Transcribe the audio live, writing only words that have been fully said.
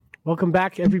Welcome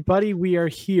back, everybody. We are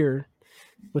here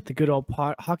with the good old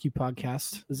hockey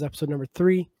podcast. This is episode number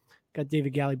 3. Got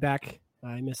David Galli back.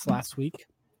 I missed last week,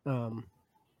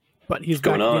 but he's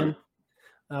back again.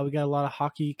 We got a lot of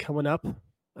hockey coming up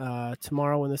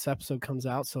tomorrow when this episode comes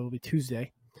out, so it'll be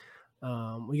Tuesday.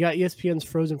 We got ESPN's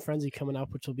Frozen Frenzy coming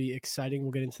up, which will be exciting.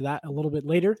 We'll get into that a little bit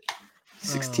later.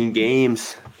 16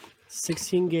 games.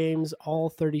 16 games, all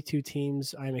 32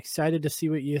 teams. I'm excited to see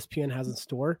what ESPN has in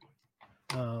store.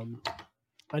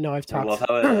 I know I've talked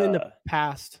in the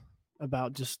past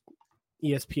about just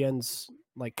ESPN's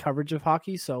like coverage of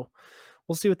hockey, so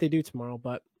we'll see what they do tomorrow.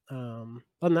 But other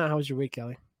than that, how was your week,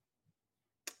 Kelly?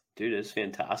 Dude, it's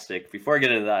fantastic. Before I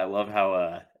get into that, I love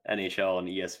how NHL and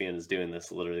ESPN is doing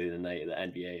this literally the night the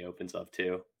NBA opens up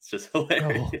too. It's just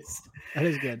hilarious. Oh, that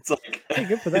is good. It's like hey,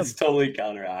 good for them. It's totally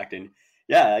counteracting.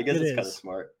 Yeah, I guess it's kind of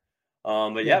smart.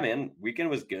 But yeah, man, weekend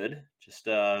was good. Just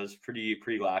it was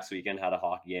pretty lax weekend. Had a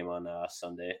hockey game on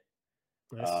Sunday,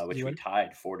 nice. Which we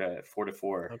tied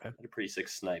 4-4. Okay. Had a pretty sick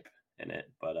snipe in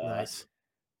it, but nice.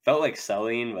 Felt like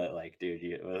selling, but like, dude,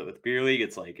 with beer league,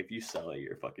 it's like if you sell it,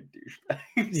 you're a fucking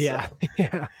douchebag. Yeah,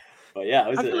 yeah. But yeah,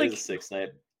 it was a sick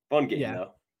snipe. Fun game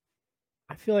though.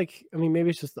 I feel like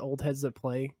maybe it's just the old heads that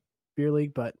play beer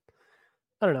league, but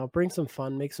I don't know. Bring some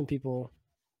fun, make some people.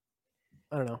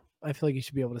 I don't know. I feel like you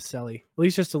should be able to sell at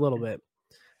least just a little bit.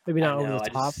 Maybe not over the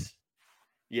top.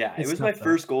 It was my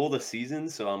first goal of the season,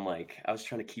 so I'm like, I was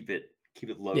trying to keep it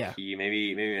low key.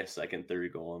 Maybe a second,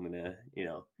 third goal. I'm gonna,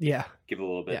 give a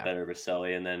little bit better of a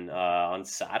selly. And then on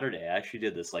Saturday, I actually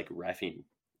did this like reffing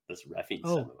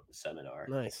seminar.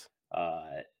 Nice.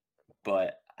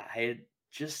 But I had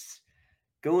just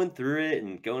going through it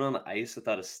and going on the ice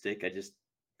without a stick.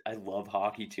 I love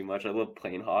hockey too much. I love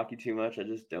playing hockey too much. I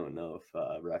just don't know if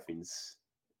reffing's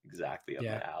exactly up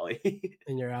my alley.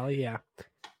 In your alley, yeah.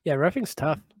 Yeah, reffing's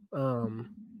tough.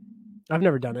 I've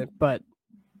never done it, but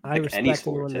I respect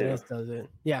anyone that does it.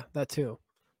 Yeah, that too.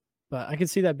 But I could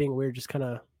see that being weird, just kind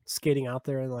of skating out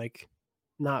there and like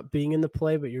not being in the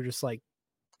play, but you're just like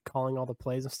calling all the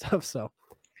plays and stuff. So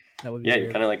that would be weird.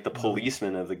 You're kind of like the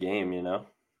policeman of the game, you know?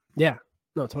 Yeah,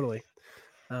 no, totally.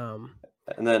 And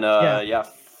then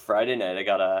Friday night I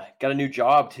got a new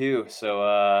job too. So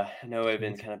I know I've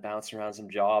been kind of bouncing around some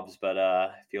jobs, but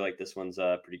I feel like this one's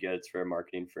pretty good. It's for a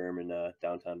marketing firm in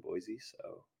downtown Boise.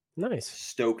 So nice.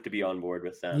 Stoked to be on board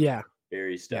with them. Yeah.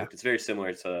 Very stoked. Yeah. It's very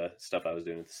similar to stuff I was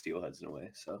doing with the Steelheads in a way.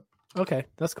 So okay,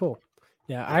 that's cool.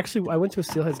 Yeah, I went to a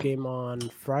Steelheads game on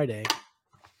Friday.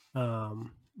 I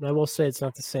will say it's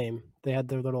not the same. They had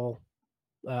their little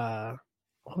what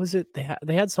was it?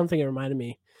 They had something that reminded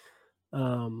me.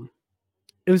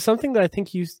 It was something that I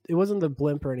think it wasn't the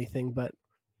blimp or anything, but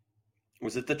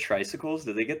was it the tricycles?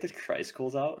 Did they get the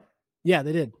tricycles out? Yeah,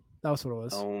 they did. That was what it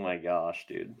was. Oh my gosh,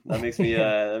 dude. That makes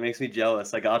me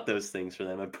jealous. I got those things for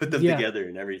them. I put them together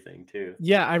and everything too.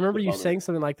 Yeah, I remember you saying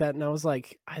something like that, and I was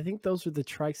like, I think those are the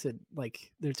trikes that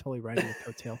like they're totally riding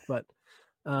the coattail.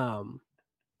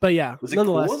 But yeah, was it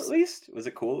cool at least? Was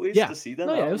it cool at least to see them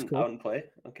it was cool. out and play?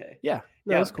 Okay. Yeah,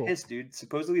 it was cool. Pissed, dude.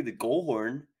 Supposedly the goal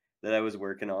horn that I was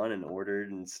working on and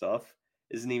ordered and stuff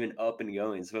isn't even up and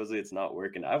going. Supposedly it's not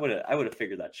working. I would have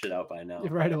figured that shit out by now.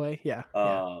 Right away. Yeah.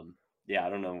 Yeah, I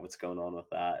don't know what's going on with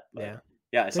that. But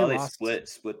I saw they split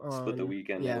the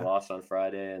weekend. They lost on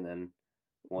Friday and then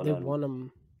won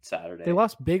them Saturday. They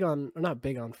lost not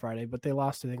big on Friday, but they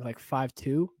lost I think like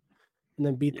 5-2 and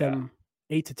then beat them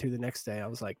 8-2 the next day. I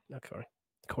was like, okay,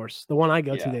 of course. The one I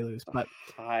go to they lose, but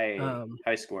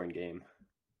high scoring game.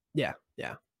 Yeah.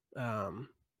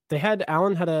 They had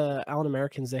Allen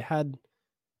Americans. Were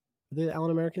they the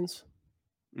Allen Americans?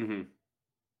 Mm-hmm.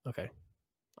 Okay.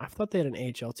 I thought they had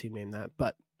an AHL team named that,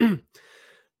 but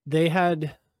they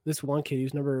had this one kid. He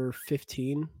was number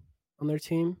 15 on their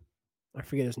team. I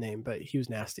forget his name, but he was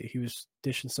nasty. He was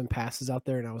dishing some passes out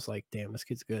there, and I was like, damn, this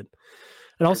kid's good.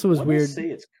 It also was weird. I say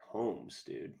it's Combs,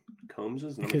 dude. Combs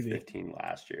was number 15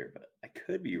 last year, but I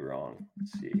could be wrong.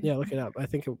 Let's see. Yeah, look it up. I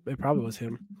think it probably was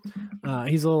him.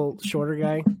 He's a little shorter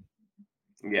guy.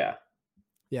 Yeah.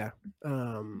 Yeah.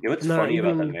 What's funny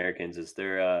about the Americans is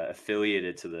they're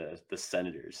affiliated to the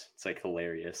Senators. It's like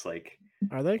hilarious. Like,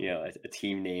 are they? A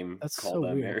team name That's called so the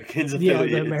weird. Americans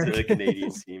affiliated to the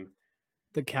Canadian team.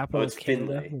 The capital is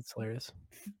Canada. It's hilarious.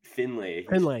 Finlay,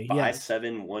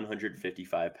 5'7",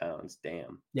 155 pounds.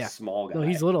 Damn. Yeah. Small guy. No,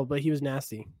 he's little, but he was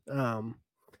nasty.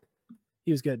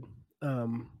 He was good.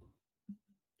 And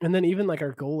then even like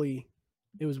our goalie,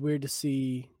 it was weird to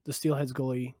see the Steelheads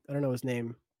goalie. I don't know his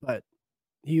name, but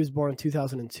he was born in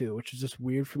 2002, which is just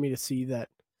weird for me to see that.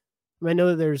 I know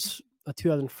that there's a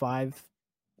 2005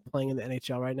 playing in the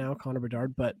NHL right now, Connor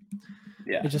Bedard, but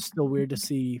yeah, it's just still weird to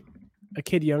see a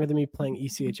kid younger than me playing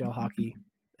ECHL hockey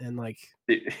and like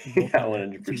yeah,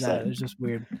 100%. It's just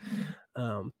weird.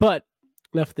 But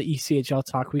enough of the ECHL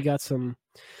talk. We got some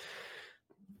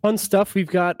fun stuff. We've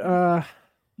got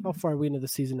how far are we into the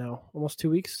season now? Almost 2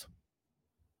 weeks,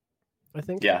 I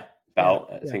think. Yeah,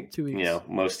 I think 2 weeks.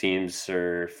 Most teams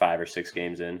are 5 or 6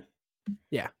 games in.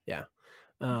 Yeah.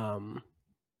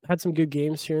 Had some good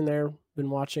games here and there. Been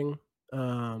watching.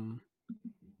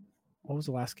 What was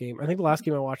the last game? I think the last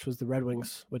game I watched was the Red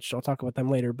Wings, which I'll talk about them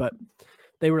later, but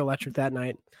they were electric that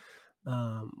night.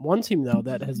 One team, though,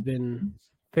 that has been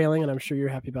failing, and I'm sure you're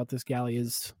happy about this, Galli,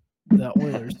 is the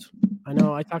Oilers. I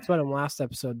know I talked about them last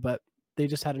episode, but they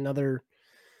just had another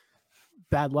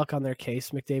bad luck on their case.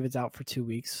 McDavid's out for 2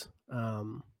 weeks. I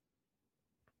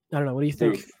don't know. What do you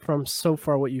think from so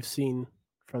far what you've seen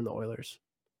from the Oilers?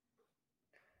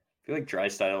 I feel like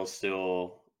Dreisaitl's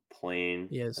still playing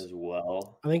as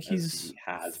well. I think he has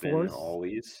fourth. Been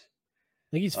always.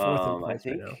 I think he's fourth in points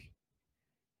right now.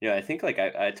 Yeah, I think like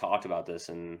I talked about this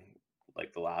in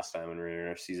like the last time when we were in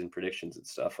our season predictions and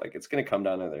stuff. Like it's going to come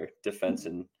down to their defense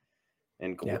and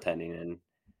goaltending, and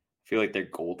I feel like their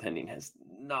goaltending has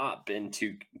not been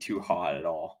too hot at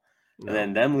all. No. And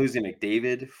then them losing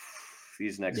McDavid,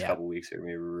 these next couple weeks are going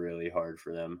to be really hard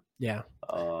for them. Yeah.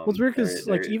 Well, it's weird because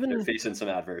like they're facing some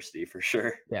adversity for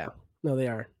sure. Yeah. No, they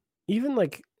are. Even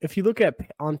like if you look at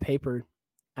on paper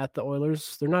at the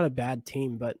Oilers, they're not a bad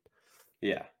team, but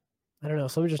yeah, I don't know.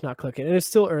 Something's just not clicking, and it's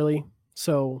still early,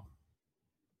 so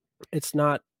it's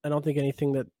not. I don't think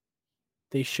anything that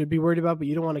they should be worried about. But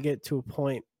you don't want to get to a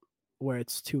point where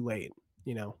it's too late,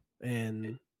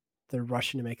 and they're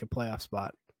rushing to make a playoff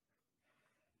spot.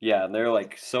 Yeah, and they're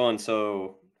like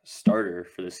so-and-so starter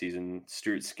for the season,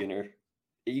 Stuart Skinner,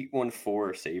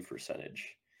 814 save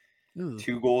percentage. Ooh.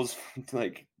 2 goals,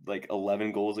 like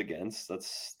 11 goals against.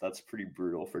 That's pretty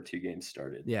brutal for 2 games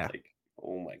started. Yeah. Like,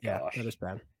 oh my gosh. That is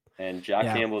bad. And Jack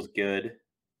Campbell's good.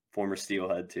 Former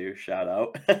Steelhead too. Shout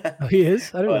out. Oh, he is?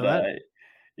 I didn't know that.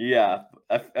 Yeah.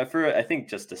 For I think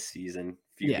just a season,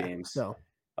 few games. So.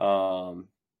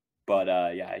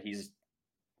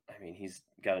 He's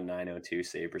got a 902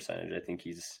 save percentage. I think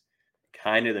he's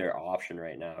kind of their option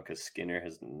right now because Skinner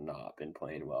has not been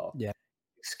playing well. Yeah.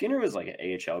 Skinner was like an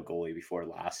AHL goalie before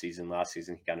last season. Last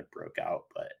season he kind of broke out,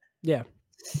 but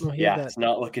it's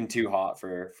not looking too hot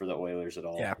for the Oilers at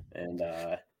all. Yeah. And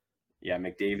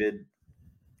McDavid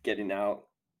getting out,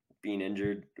 being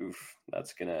injured,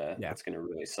 that's gonna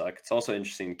really suck. It's also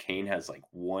interesting. Kane has like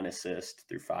 1 assist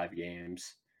through 5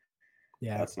 games.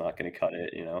 Yeah, that's not gonna cut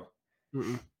it,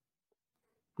 Mm-mm.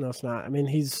 No, it's not. I mean,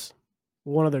 he's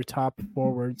one of their top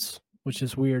forwards, which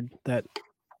is weird that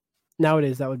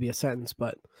nowadays that would be a sentence,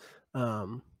 but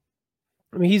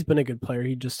he's been a good player.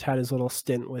 He just had his little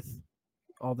stint with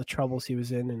all the troubles he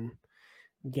was in and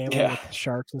gambling with the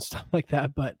Sharks and stuff like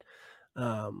that. But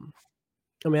I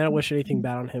don't wish anything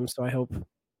bad on him, so I hope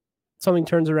something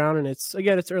turns around. And it's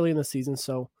early in the season,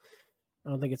 so I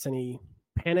don't think it's any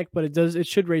panic, but it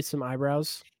should raise some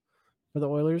eyebrows for the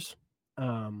Oilers.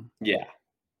 Yeah,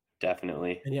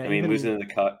 definitely. And losing to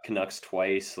the Canucks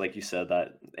twice, like you said,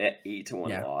 that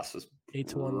 8-1 loss was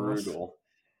 8-1 brutal.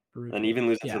 And even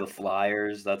losing to the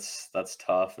Flyers, that's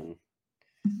tough. And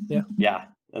yeah.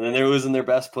 And then they're losing their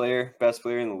best player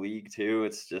in the league too.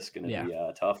 It's just going to be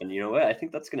tough. And you know what? I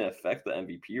think that's going to affect the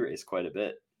MVP race quite a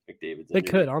bit. McDavid's injury. It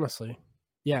could, honestly.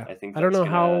 Yeah. I don't know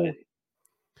how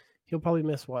he'll probably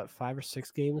miss 5 or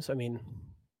 6 games. I mean,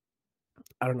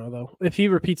 I don't know though. If he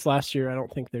repeats last year, I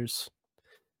don't think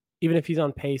even if he's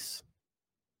on pace,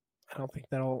 I don't think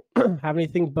that'll have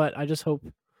anything, but I just hope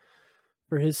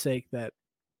for his sake that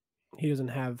he doesn't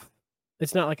have,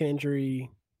 it's not like an injury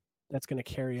that's going to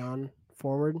carry on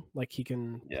forward. Like he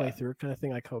can play through it kind of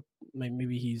thing. I hope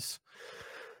maybe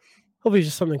hopefully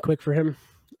just something quick for him.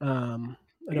 I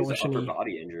don't wish any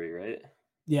body injury, right?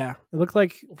 Yeah. It looked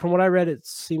like from what I read, it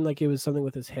seemed like it was something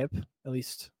with his hip, at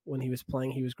least when he was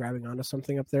playing, he was grabbing onto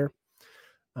something up there.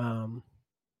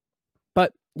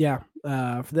 But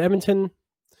for the Edmonton,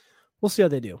 we'll see how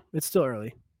they do. It's still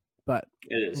early, but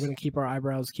we're going to keep our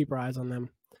eyes on them.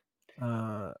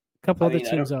 A couple other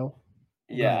teams though.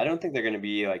 Yeah, I don't think they're going to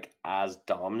be like as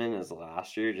dominant as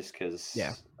last year, just because.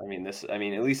 Yeah.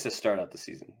 At least to start out the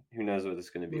season, who knows what it's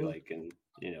going to be like in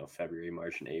February,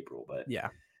 March, and April. But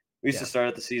at least to start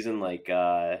out the season, like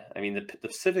the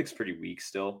Pacific's pretty weak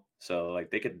still, so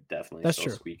like they could definitely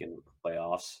squeak into the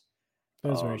playoffs.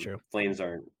 That's very true. Flames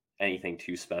aren't anything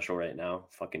too special right now.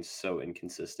 Fucking so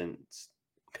inconsistent. It's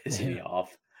pissing me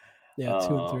off. Yeah,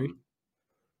 2 and 3.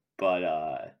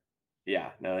 But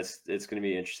Yeah, no, it's going to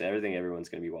be interesting. Everyone's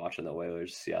going to be watching the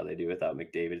Oilers, see how they do without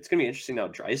McDavid. It's going to be interesting how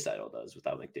Draisaitl does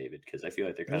without McDavid, because I feel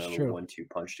like they're kind of a 1-2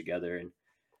 punch together, and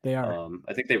they are.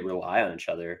 I think they rely on each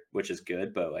other, which is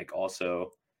good, but like also,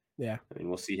 yeah. I mean,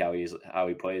 we'll see how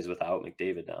he plays without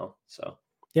McDavid now. So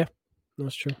yeah,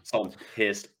 that's true. So I'm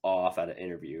pissed off at an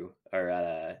interview or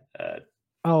at a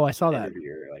Oh, I saw that.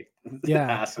 Interviewer, like, yeah,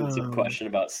 asking some question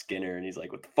about Skinner, and he's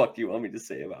like, "What the fuck do you want me to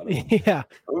say about him?" Yeah,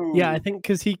 yeah. I think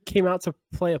because he came out to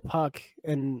play a puck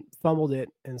and fumbled it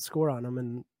and score on him,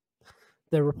 and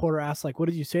the reporter asked, like, "What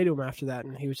did you say to him after that?"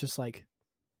 And he was just like,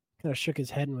 kind of shook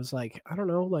his head and was like, "I don't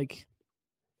know, like,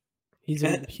 he's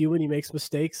a human. He makes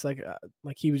mistakes." Like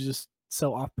he was just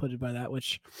so off-putted by that,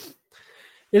 which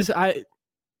is I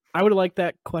would have liked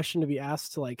that question to be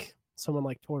asked to like someone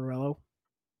like Tortorella.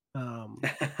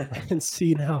 And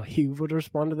seeing how he would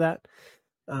respond to that.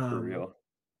 For real.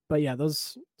 But yeah,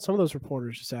 some of those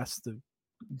reporters just ask the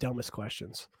dumbest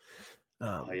questions.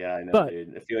 Oh yeah, I know,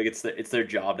 dude. I feel like it's their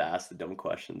job to ask the dumb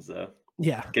questions, though.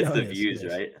 Yeah, gets the views,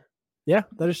 right? Yeah,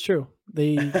 that is true.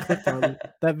 They clicked on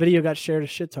that video, got shared a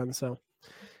shit ton, so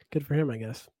good for him, I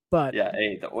guess. But yeah,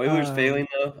 hey, the Oilers failing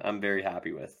though, I'm very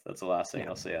happy with. That's the last thing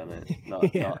I'll say on it.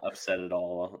 Not upset at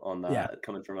all on that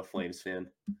coming from a Flames fan.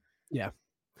 Yeah.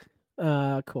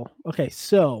 Cool. Okay,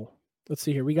 so let's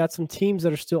see here. We got some teams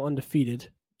that are still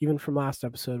undefeated, even from last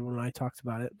episode when I talked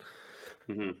about it.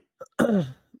 Mm-hmm.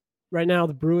 Right now,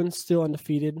 the Bruins still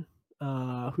undefeated.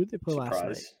 Who did they play last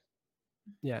night?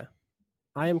 Yeah,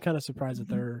 I am kind of surprised that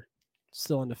they're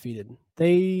still undefeated.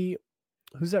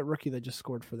 Who's that rookie that just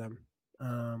scored for them?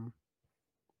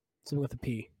 Something with a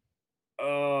P.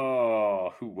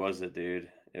 Oh, who was it, dude?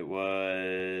 It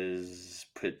was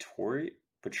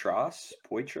Poitras.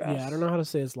 Yeah, I don't know how to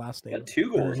say his last name. He got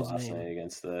 2 goals last night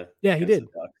against the he did.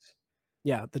 The Ducks.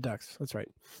 Yeah, the Ducks. That's right.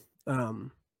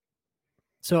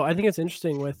 So I think it's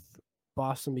interesting with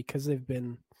Boston because they've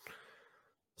been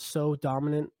so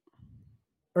dominant,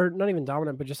 or not even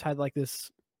dominant, but just had like this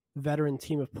veteran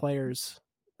team of players.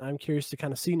 I'm curious to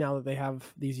kind of see now that they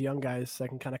have these young guys that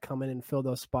can kind of come in and fill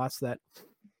those spots that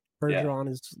Bergeron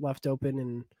is left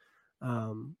open,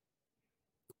 and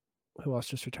who else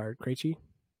just retired? Krejci?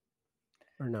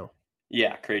 Or no?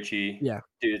 Yeah, Krejci. Yeah.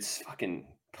 Dude, it's fucking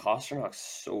Pasternak's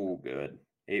so good.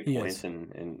 8 points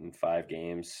in 5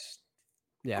 games.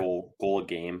 Yeah. Goal a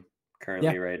game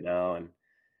currently right now, and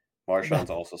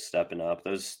Marchand's also stepping up.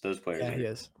 Those players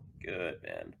are good,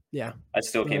 man. Yeah. I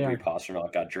still can't believe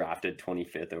Pastrnak got drafted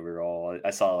 25th overall. I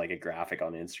saw like a graphic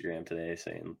on Instagram today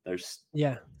saying there's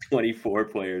 24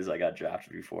 players that got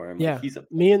drafted before him. Yeah. Like, he's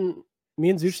me and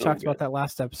Zooch talked about that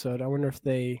last episode. I wonder if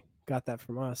they got that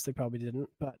from us. They probably didn't,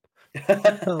 but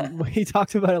we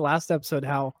talked about it last episode,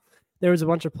 how there was a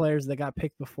bunch of players that got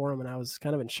picked before him, and I was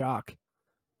kind of in shock.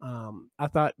 I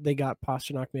thought they got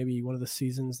Pastrnak maybe one of the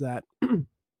seasons that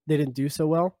they didn't do so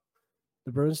well.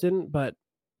 The Bruins didn't, but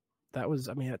that was,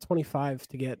 I mean, at 25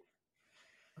 to get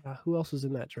who else was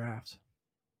in that draft?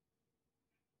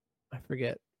 I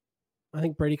forget. I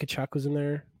think Brady Tkachuk was in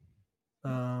there.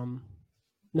 No,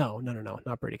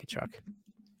 not Brady Tkachuk.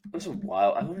 It was a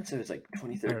while. I want to say it was like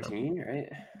 2013, right?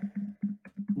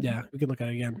 Yeah, we could look at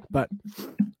it again. But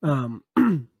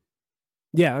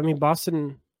yeah, I mean,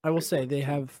 Boston, I will say they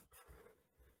have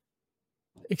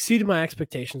exceeded my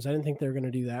expectations. I didn't think they were going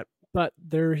to do that, but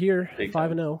they're here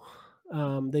 5-0.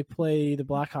 They play the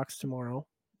Blackhawks tomorrow,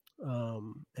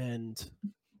 and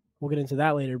we'll get into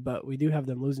that later, but we do have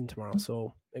them losing tomorrow,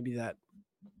 so maybe that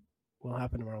will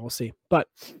happen tomorrow. We'll see. But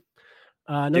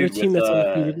another team that's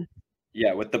undefeated.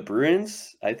 Yeah, with the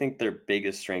Bruins, I think their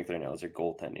biggest strength right now is their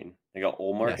goaltending. They got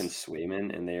Ullmark and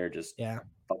Swayman, and they are just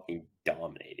fucking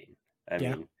dominating. I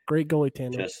mean, great goalie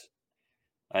tandem.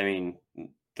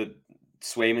 The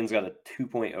Swayman's got a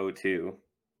 2.02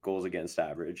 goals against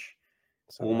average.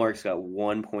 Ullmark's got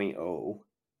 1.0,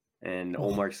 and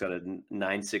Ullmark's got a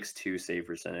 9.62 save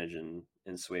percentage, and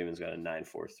Swayman's got a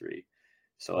 9.43.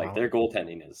 So like their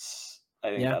goaltending is,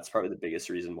 I think that's probably the biggest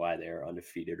reason why they are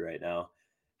undefeated right now.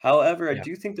 However, I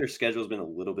do think their schedule's been a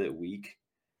little bit weak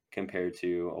compared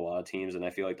to a lot of teams, and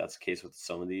I feel like that's the case with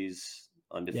some of these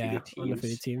undefeated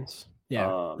teams.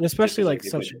 Yeah, and especially like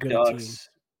such a good team.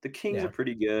 The Kings are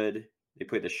pretty good. They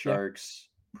play the Sharks,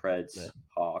 Preds,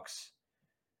 Hawks.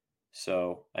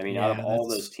 So, I mean, out of all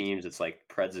those teams, it's like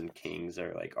Preds and Kings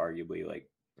are like arguably like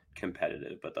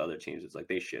competitive, but the other teams, it's like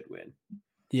they should win.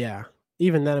 Yeah.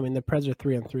 Even then, I mean, the Preds are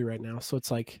 3-3 right now. So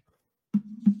it's like,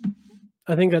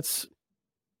 I think that's,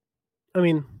 I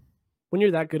mean, when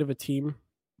you're that good of a team,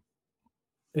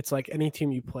 it's like any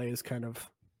team you play is kind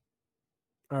of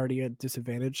already at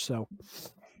disadvantage. So,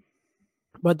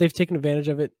 but they've taken advantage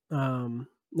of it.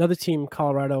 Another team,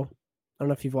 Colorado. I don't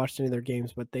know if you've watched any of their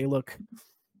games, but they look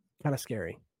kind of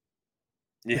scary.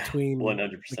 Yeah, between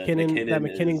 100%.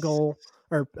 McKinnon goal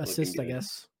or assist, good. I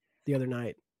guess, the other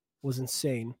night was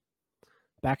insane.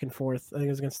 Back and forth. I think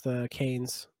it was against the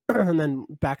Canes. And then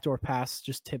backdoor pass,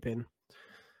 just tip in.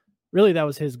 Really, that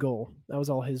was his goal. That was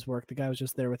all his work. The guy was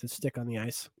just there with his stick on the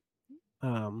ice,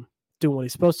 doing what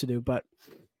he's supposed to do. But,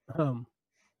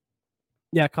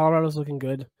 yeah, Colorado's looking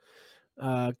good.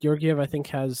 Georgiev, I think,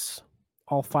 has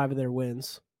all 5 of their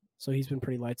wins. So he's been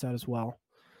pretty lights out as well,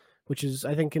 which is,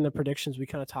 I think, in the predictions, we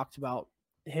kind of talked about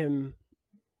him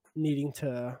needing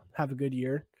to have a good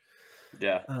year.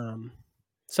 Yeah.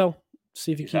 So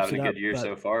see if he he's keeps having it a up, good year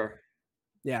so far.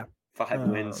 Yeah. 5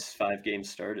 wins, 5 games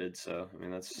started. So, I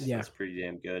mean, that's pretty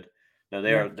damn good. No,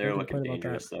 they're looking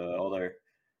dangerous, though.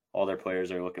 All their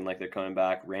players are looking like they're coming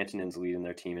back. Rantanen's leading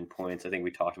their team in points. I think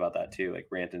we talked about that too. Like,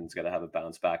 Rantanen's got to have a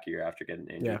bounce back year after getting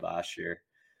injured last year.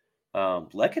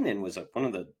 Lehkonen was one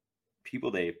of the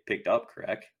people they picked up,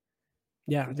 correct?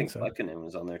 Yeah, I think so. Lehkonen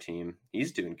was on their team.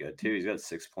 He's doing good too. He's got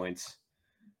 6 points.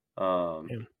 So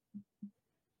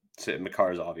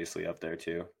Makar's obviously up there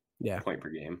too. Yeah, point per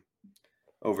game,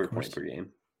 over point per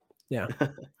game. Yeah,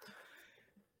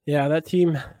 yeah. That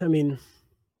team. I mean,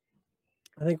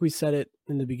 I think we said it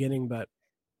in the beginning, but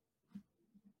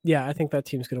yeah, I think that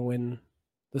team's going to win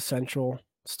the Central.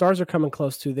 Stars are coming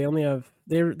close too. They only have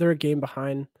they're a game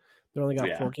behind. They only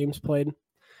got 4 games played.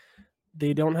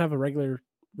 They don't have a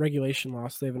regulation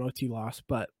loss. They have an OT loss,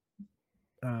 but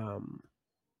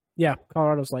yeah,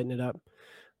 Colorado's lighting it up.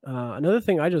 Another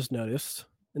thing I just noticed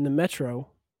in the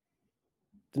Metro,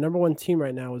 the number 1 team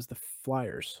right now is the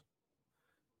Flyers.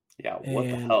 Yeah, what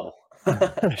the hell?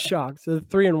 I'm shocked. So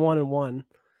 3-1-1,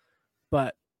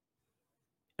 but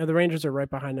the Rangers are right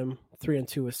behind them,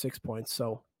 3-2 with 6 points.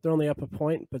 So they're only up a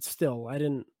point, but still, I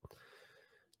did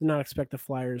not expect the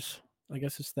Flyers. I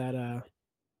guess it's that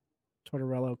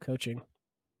Tortorella coaching,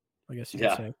 I guess you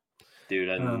could say. Dude,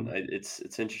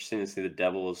 it's interesting to see the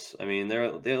Devils. I mean, they're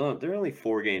only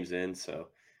 4 games in, so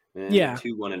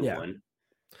 2-1-1.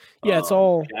 Yeah, it's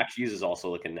all. Jack Hughes is also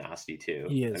looking nasty too.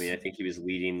 He is. I mean, I think he was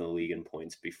leading the league in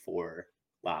points before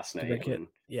last night when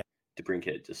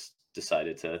DeBrincat just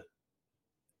decided to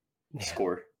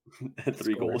score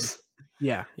 3 goals.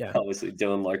 Yeah. Obviously,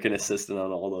 Dylan Larkin assisted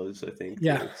on all those, I think.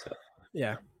 Yeah. Too, so.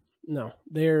 Yeah. No,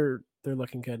 they're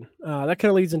looking good. That kind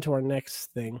of leads into our next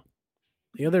thing.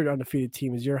 The other undefeated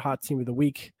team is your hot team of the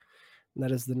week, and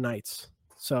that is the Knights.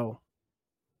 So,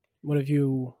 what have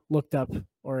you looked up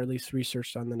or at least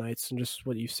researched on the Knights and just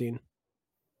what you've seen?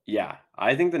 Yeah,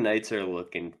 I think the Knights are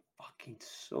looking fucking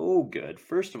so good.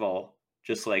 First of all,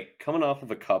 just like coming off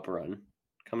of a cup run,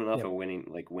 coming off of winning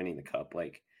the cup,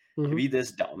 like to be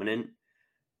this dominant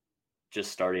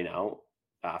just starting out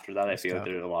after that, I feel like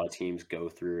there's a lot of teams go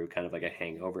through kind of like a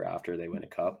hangover after they win a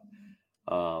cup.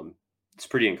 It's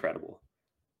pretty incredible.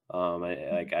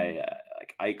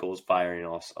 Eichel's firing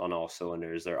on all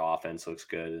cylinders. Their offense looks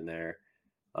good, and they're,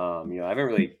 I haven't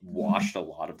really watched a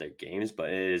lot of their games, but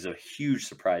it is a huge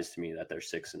surprise to me that they're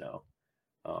 6-0.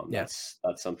 That's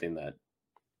something that's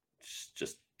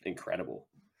just incredible.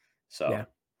 So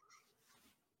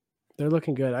they're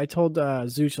looking good. I told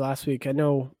Zuch last week. I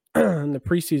know in the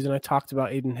preseason I talked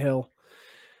about Aiden Hill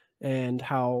and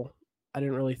how I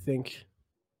didn't really think.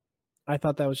 I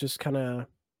thought that was just kind of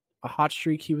a hot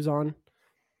streak he was on,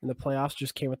 and the playoffs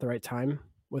just came at the right time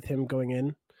with him going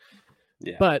in.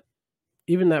 Yeah. But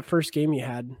even that first game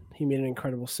he made an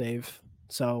incredible save.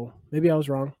 So maybe I was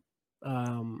wrong.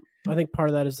 I think part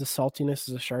of that is the saltiness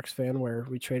as a Sharks fan, where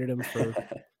we traded him for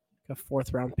a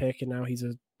 4th round pick, and now he's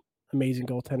an amazing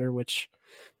goaltender, which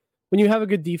when you have a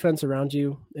good defense around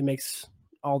you, it makes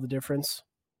all the difference.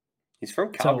 He's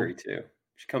from Calgary too. You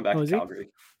should come back to Calgary.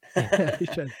 He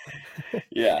should.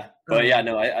 Yeah. But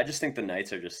no, I just think the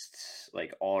Knights are just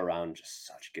like all around just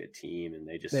such a good team, and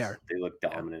they look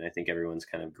dominant. I think everyone's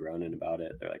kind of groaning about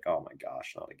it. They're like, oh my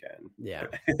gosh, not again. Yeah.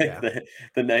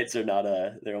 The Knights are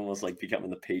they're almost like becoming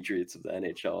the Patriots of the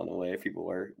NHL in a way. People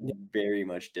are very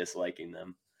much disliking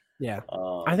them. Yeah.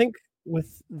 I think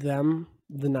with them,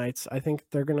 the Knights, I think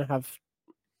they're going to have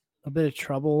a bit of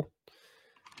trouble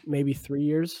maybe 3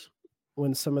 years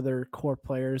when some of their core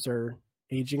players are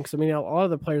aging. Because, I mean, all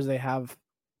of the players they have,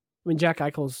 I mean, Jack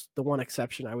Eichel's the one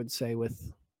exception, I would say,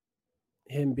 with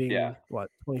him being,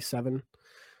 27?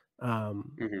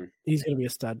 He's going to be a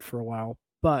stud for a while.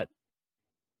 But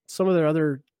some of their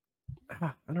other,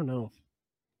 I don't know.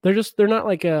 They're not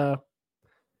like they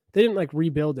didn't like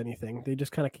rebuild anything. They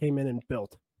just kind of came in and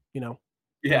built,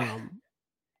 Yeah.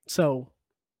 So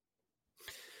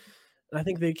I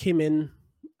think they came in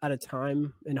at a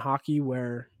time in hockey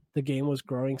where the game was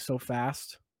growing so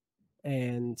fast,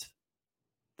 and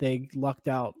they lucked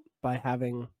out by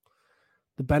having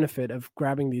the benefit of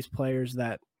grabbing these players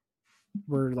that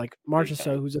were like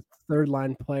Marchessault, who's a third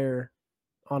line player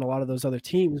on a lot of those other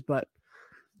teams, but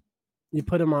you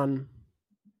put him on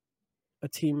a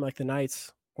team like the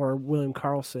Knights or William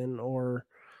Karlsson or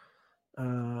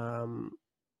who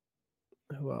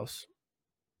else?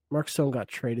 Mark Stone got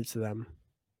traded to them.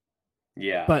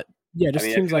 Yeah. But yeah, just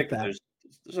teams like that.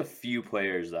 There's a few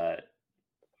players that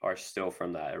are still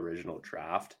from that original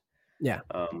draft. Yeah.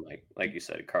 Like you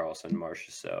said, Karlsson,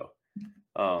 Marchessault.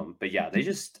 But yeah,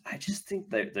 I just think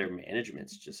that their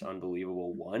management's just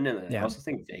unbelievable. One, and I also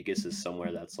think Vegas is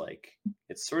somewhere that's like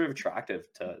it's sort of attractive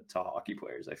to hockey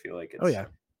players. I feel like there's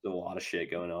a lot of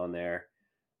shit going on there.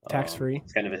 Tax free.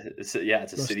 It's kind of it's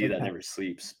a city that never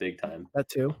sleeps, big time. That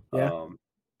too. Yeah.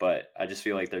 But I just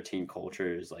feel like their team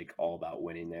culture is like all about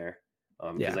winning there.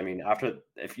 Because I mean,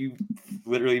 if you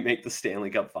literally make the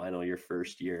Stanley Cup final your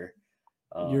first year,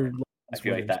 I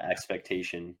feel like that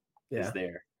expectation is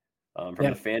there. From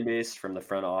the fan base, from the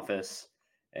front office,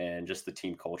 and just the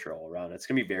team culture all around. It's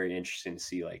going to be very interesting to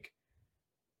see like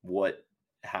what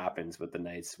happens with the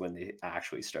Knights when they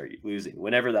actually start losing,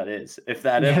 whenever that is, if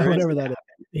that ever whenever that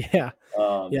is.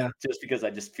 Just because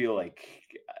I just feel like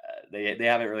they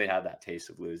haven't really had that taste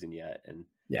of losing yet, and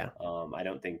I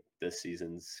don't think this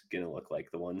season's going to look like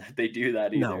the one that they do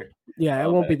that either. No.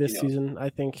 It won't be this season. I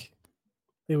think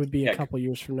it would be a couple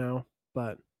years from now.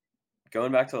 But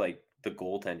going back to like the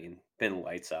goaltending, been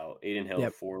lights out. Adin Hill,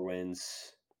 4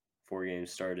 wins, 4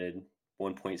 games started,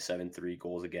 1.73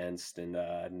 goals against, and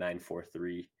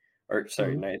 9.43 or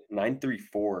sorry,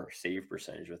 9.34 save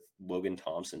percentage with Logan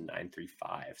Thompson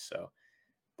 9.35. So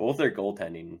both their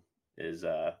goaltending is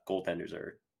goaltenders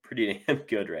are pretty damn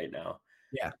good right now.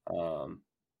 Yeah.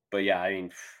 But yeah, I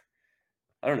mean,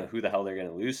 I don't know who the hell they're going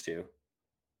to lose to.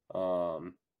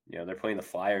 They're playing the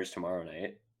Flyers tomorrow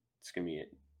night. It's going to be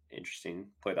interesting.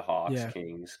 Play the Hawks,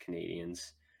 Kings,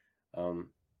 Canadians. I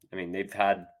mean, they've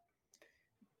had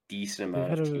decent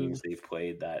amount of teams they've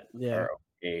played that are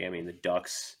okay. I mean, the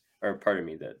Ducks, or pardon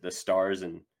me, the Stars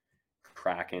and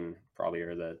Kraken probably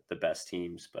are the best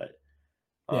teams, but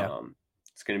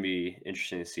it's going to be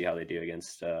interesting to see how they do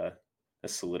against a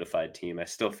solidified team. I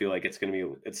still feel like it's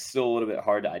still a little bit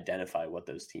hard to identify what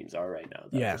those teams are right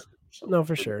now. No,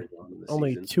 for sure.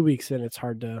 Only 2 weeks in, it's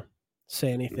hard to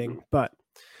say anything, but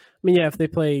I mean, if they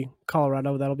play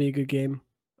Colorado, that'll be a good game.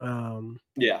 And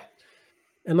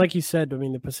like you said, I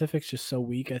mean, the Pacific's just so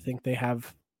weak. I think they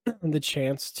have the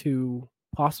chance to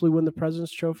possibly win the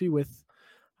President's Trophy with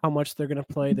how much they're going to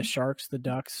play the Sharks, the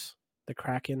Ducks, the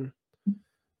Kraken,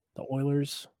 the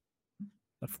Oilers,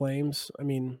 the Flames. I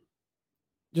mean,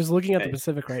 just looking at the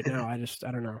Pacific right now, I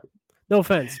don't know. No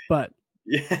offense, but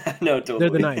totally. They're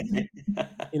the Knights.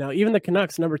 Even the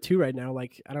Canucks, number 2 right now,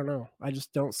 like, I don't know. I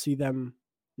just don't see them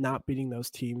not beating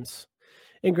those teams.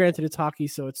 And granted, it's hockey,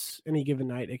 so it's any given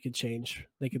night it could change.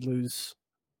 They could lose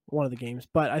one of the games,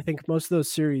 but I think most of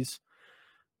those series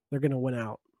they're going to win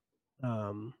out.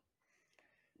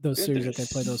 Those series that they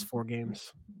play, those 4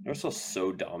 games. They're also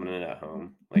so dominant at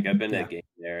home. Like I've been to a game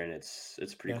there, and it's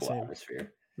pretty cool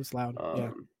atmosphere. It's loud.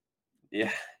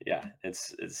 Yeah.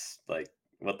 It's like,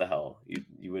 what the hell?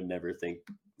 You would never think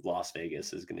Las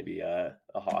Vegas is going to be a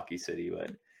hockey city,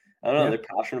 but I don't know. They're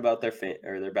passionate about they're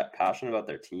passionate about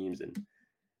their teams, and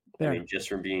I mean, just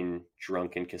from being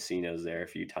drunk in casinos there a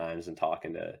few times and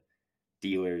talking to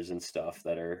dealers and stuff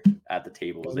that are at the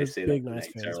tables, they say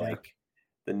that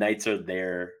the Knights are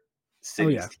their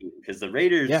city's team, because the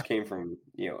Raiders came from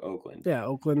Oakland. Yeah,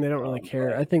 Oakland. They don't really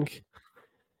care. I think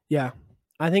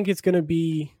it's going to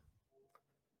be.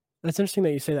 That's interesting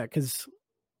that you say that, because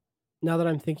now that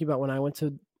I'm thinking about when I went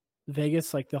to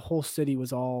Vegas, like the whole city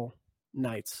was all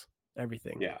Knights,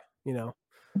 everything. Yeah.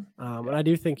 And I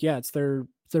do think, it's their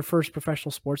first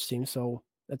professional sports team, so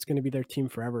that's going to be their team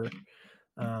forever.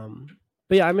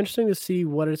 But I'm interested to see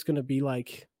what it's going to be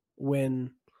like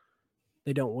when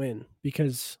they don't win,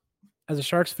 because as a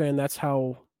Sharks fan, that's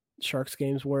how Sharks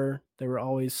games were. They were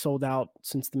always sold out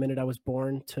since the minute I was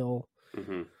born till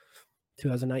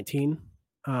 2019.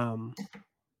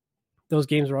 Those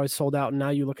games were always sold out, and now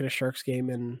you look at a Sharks game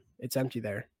and it's empty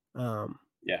there. And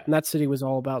that city was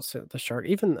all about the Shark.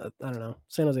 Even I don't know,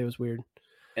 San Jose was weird.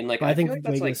 And like I think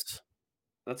like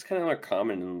that's kind of more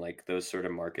common in like those sort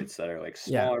of markets that are like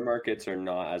smaller markets, or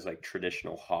not as like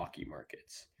traditional hockey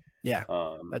markets. Yeah,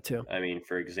 that too. I mean,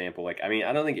 for example,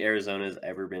 I don't think Arizona's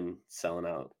ever been selling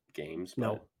out games.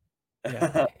 No.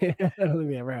 Yeah. I don't think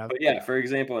we ever have. But for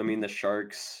example, I mean, the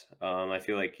Sharks, I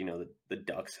feel like, the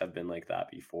Ducks have been like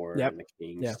that before, and the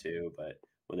Kings too. But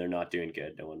when they're not doing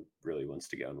good, no one really wants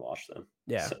to go and watch them.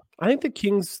 Yeah. So. I think the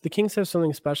Kings have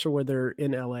something special where they're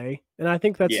in LA. And I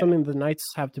think that's something the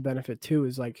Knights have to benefit too,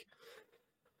 is like,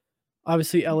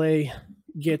 obviously LA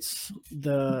gets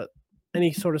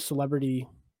any sort of celebrity,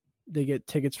 they get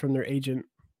tickets from their agent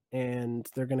and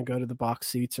they're going to go to the box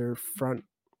seats or front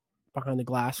behind the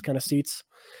glass kind of seats.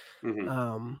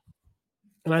 Mm-hmm.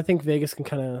 And I think Vegas can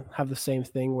kind of have the same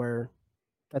thing where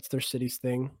that's their city's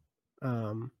thing.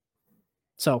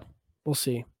 So we'll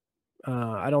see.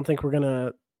 I don't think we're going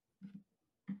to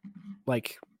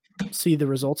like see the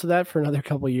results of that for another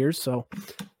couple of years. So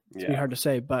it's be hard to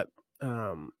say, but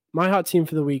my hot team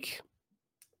for the week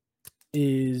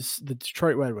is the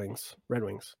Detroit Red Wings.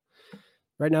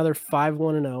 Right now they're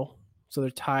 5-1-0, so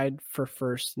they're tied for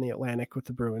first in the Atlantic with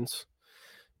the Bruins.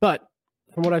 But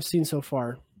from what I've seen so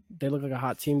far, they look like a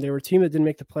hot team. They were a team that didn't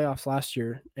make the playoffs last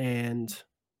year, and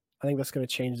I think that's going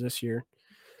to change this year.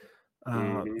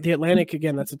 The Atlantic,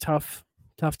 again, that's a tough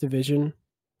division.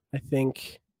 I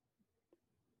think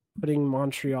putting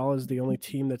Montreal as the only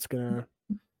team that's going to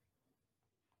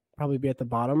probably be at the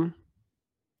bottom.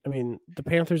 I mean, the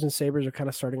Panthers and Sabres are kind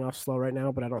of starting off slow right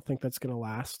now, but I don't think that's going to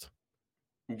last.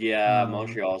 Yeah,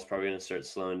 Montreal is probably going to start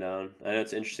slowing down. I know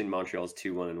it's interesting. Montreal's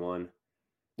 2-1-1.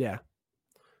 Yeah,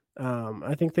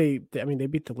 I think they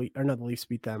beat the Leafs, or not the Leafs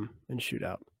beat them in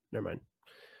shootout. Never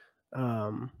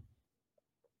mind.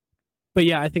 But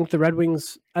yeah, I think the Red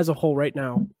Wings as a whole right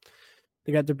now,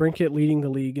 they got DeBrincat leading the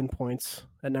league in points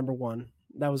at number 1.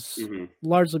 That was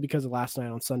largely because of last night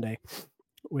on Sunday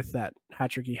with that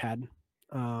hat trick he had.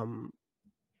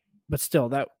 But still,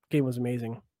 that game was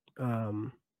amazing.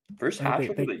 First hat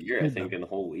trick of the year, I think, in the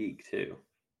whole league too.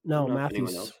 No,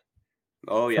 Matthews.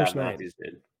 Oh yeah, Matthews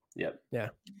did. Yep. Yeah,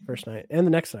 first night and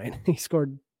the next night he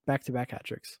scored back-to-back hat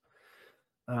tricks.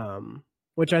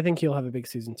 Which I think he'll have a big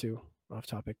season too. Off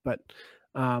topic, but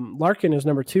Larkin is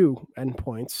number 2 in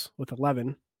points with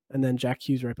 11, and then Jack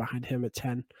Hughes right behind him at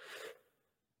 10.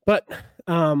 But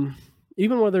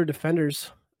even with their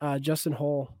defenders, Justin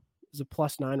Holl is a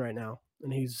 +9 right now,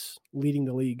 and he's leading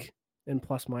the league in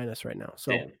plus-minus right now.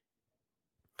 So I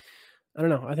don't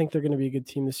know. I think they're going to be a good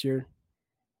team this year.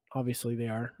 Obviously, they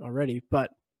are already,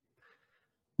 but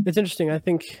it's interesting. I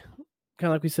think,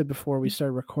 kind of like we said before we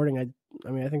started recording, I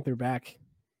think they're back.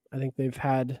 I think they've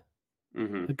had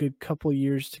a good couple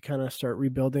years to kind of start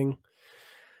rebuilding.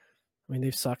 I mean,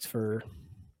 they've sucked for,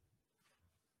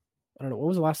 I don't know, when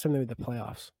was the last time they made the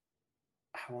playoffs?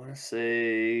 I want to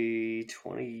say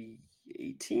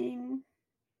 2018.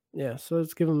 Yeah, so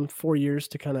let's give them 4 years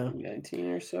to kind of 19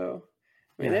 or so.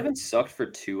 I mean, they haven't sucked for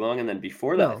too long, and then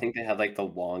before that, I think they had like the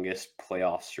longest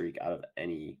playoff streak out of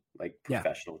any like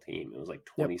professional team. It was like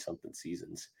 20-something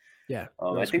seasons. Yeah,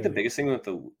 I think the biggest thing with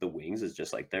the Wings is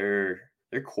just like their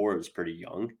core is pretty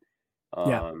young,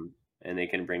 and they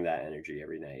can bring that energy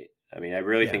every night. I mean, I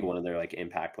really think one of their like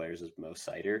impact players is Mo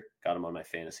Sider. Got him on my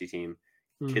fantasy team.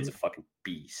 Kid's a fucking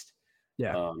beast.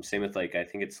 Yeah. Same with like I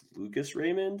think it's Lucas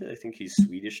Raymond. I think he's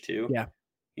Swedish too. Yeah.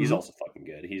 He's also fucking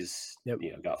good. He's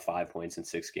got 5 points in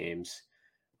 6 games.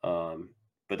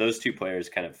 But those two players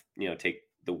kind of take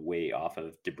the weight off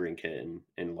of DeBrincat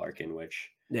and Larkin, which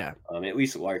at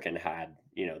least Larkin had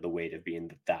the weight of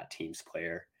being that team's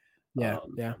player. For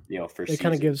it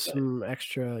kind of gives some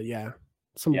extra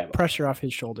pressure off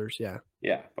his shoulders.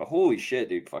 Yeah, but holy shit,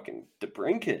 dude, fucking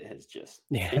DeBrincat has just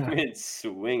came in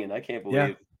swinging. I can't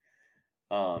believe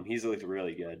he's looked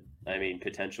really good. I mean,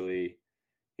 potentially,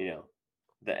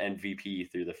 the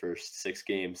MVP through the first 6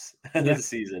 games of the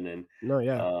season, and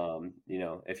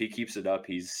if he keeps it up,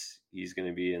 he's going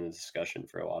to be in the discussion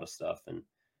for a lot of stuff. And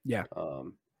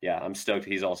I'm stoked.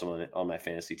 He's also on my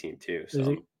fantasy team too. So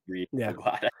I'm really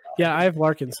glad. I have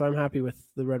Larkin, so I'm happy with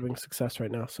the Red Wings' success right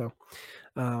now. So,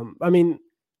 I mean,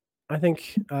 I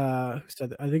think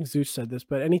Zeus said this,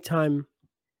 but anytime,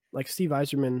 like Steve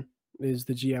Yzerman is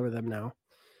the GM of them now.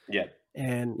 Yeah,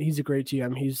 and he's a great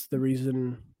GM. He's the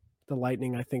reason the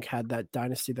Lightning, I think, had that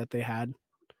dynasty that they had.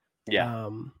 Yeah.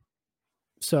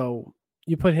 So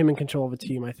you put him in control of a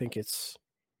team, I think it's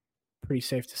pretty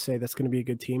safe to say that's going to be a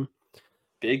good team.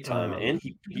 Big time. And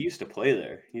he used to play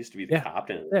there. He used to be the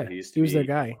captain. Yeah, he was their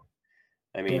guy.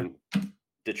 I mean,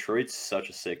 Detroit's such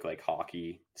a sick like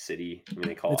hockey city. I mean,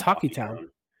 they call it Hockey Town.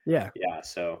 Yeah. Yeah.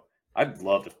 So I'd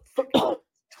love to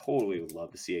totally would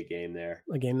love to see a game there.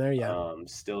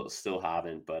 Still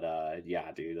haven't, but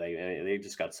dude, like they've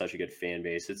just got such a good fan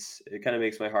base. It kind of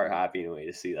makes my heart happy in a way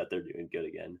to see that they're doing good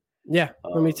again. Yeah,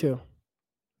 me too.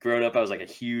 Growing up, I was like a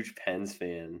huge Pens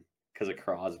fan because of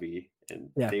Crosby, and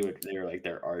they were like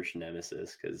their arch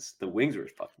nemesis because the Wings were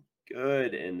fucking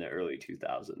good in the early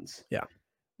 2000s. Yeah,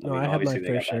 No, I had my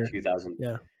fair share.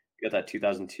 Yeah, got that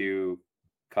 2002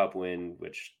 Cup win,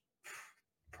 which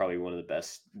probably one of the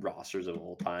best rosters of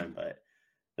all time. But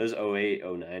those 08,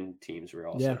 09 teams were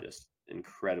also just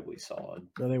incredibly solid.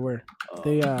 No, they were.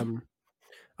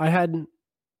 I had.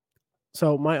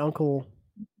 So my uncle,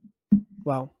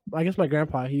 well, I guess my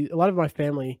grandpa. A lot of my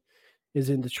family is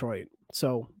in Detroit.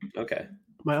 So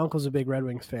my uncle's a big Red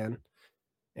Wings fan,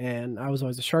 and I was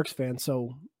always a Sharks fan.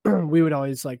 So we would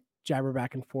always like jabber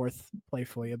back and forth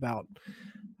playfully about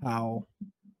how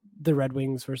the Red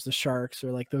Wings versus the Sharks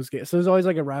or like those games. So there's always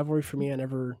like a rivalry for me. I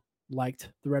never liked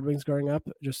the Red Wings growing up,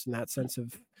 just in that sense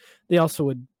of they also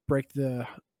would break the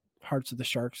hearts of the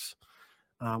Sharks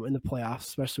in the playoffs,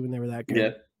 especially when they were that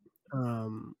good.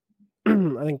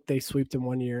 I think they sweeped them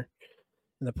one year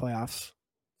in the playoffs.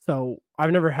 So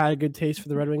I've never had a good taste for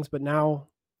the Red Wings, but now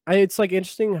it's like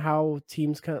interesting how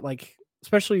teams kind of like,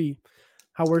 especially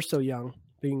how we're so young,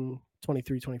 being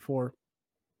 23, 24.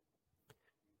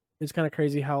 It's kind of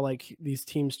crazy how like these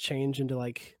teams change into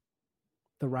like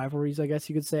the rivalries, I guess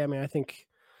you could say. I mean, I think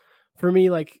for me,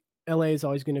 like LA is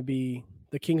always going to be,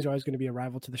 the Kings are always going to be a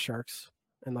rival to the Sharks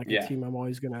and like a team I'm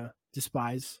always going to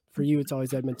despise. For you, it's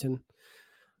always Edmonton.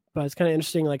 But it's kind of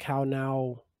interesting like how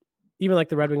now, even like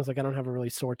the Red Wings, like I don't have a really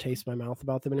sore taste in my mouth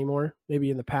about them anymore. Maybe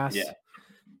in the past,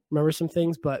 remember some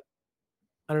things, but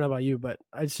I don't know about you, but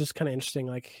it's just kind of interesting.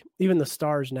 Like even the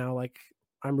Stars now, like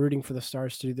I'm rooting for the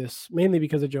Stars to do this mainly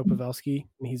because of Joe Pavelski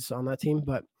and he's on that team,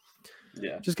 but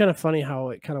just kind of funny how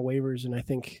it kind of wavers. And I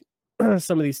think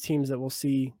some of these teams that we'll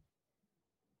see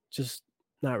just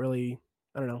not really,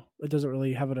 I don't know, it doesn't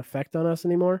really have an effect on us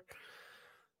anymore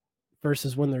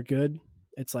versus when they're good.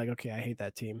 It's like, okay, I hate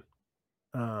that team.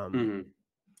 I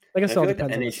guess it all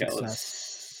depends on the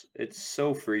success. It's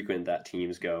so frequent that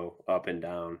teams go up and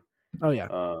down. Oh yeah.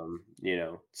 You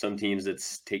know, some teams it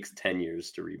takes 10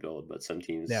 years to rebuild, but some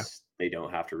teams they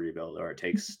don't have to rebuild, or it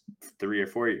takes 3 or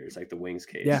 4 years, like the Wings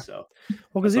case. Yeah. So,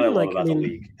 well, because even like the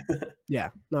league. Yeah,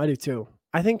 no, I do too.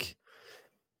 I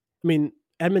mean,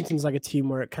 Edmonton's like a team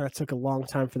where it kind of took a long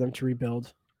time for them to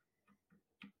rebuild,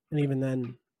 and even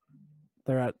then,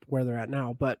 they're at where they're at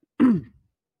now. But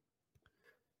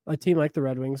a team like the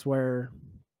Red Wings, where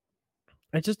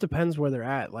it just depends where they're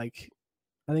at. Like,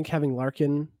 I think having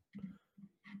Larkin,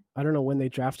 I don't know when they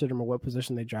drafted him or what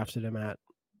position they drafted him at,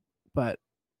 but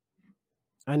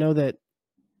I know that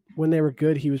when they were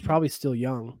good, he was probably still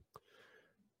young.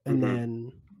 And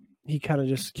then he kind of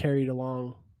just carried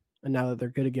along. And now that they're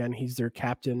good again, he's their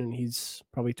captain and he's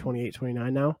probably 28,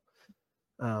 29 now.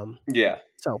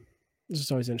 So it's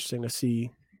just always interesting to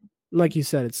see. Like you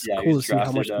said, it's cool to see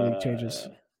how much the league changes.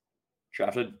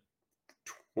 Drafted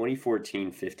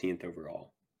 2014, 15th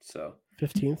overall. So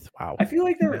 15th? Wow. I feel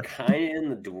like they were kind of in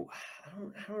the I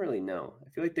don't really know. I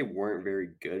feel like they weren't very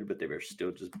good, but they were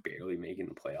still just barely making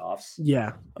the playoffs.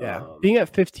 Yeah. Being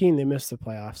at 15, they missed the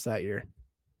playoffs that year.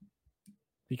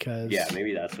 Because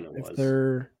maybe that's when it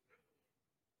was.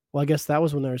 Well, I guess that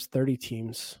was when there was 30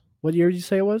 teams. What year did you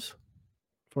say it was?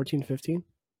 14, 15?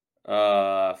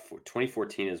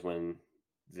 2014 is when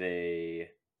they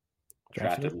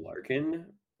drafted Larkin.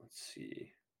 Let's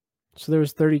see. So there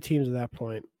was 30 teams at that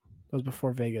point. That was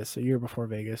before Vegas, a year before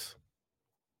Vegas.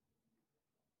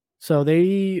 So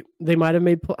they might have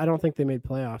made. I don't think they made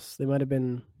playoffs. They might have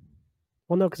been.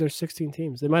 Well, no, because there's 16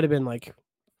 teams. They might have been like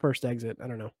first exit. I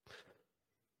don't know.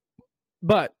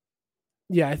 But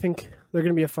yeah, I think they're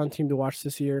going to be a fun team to watch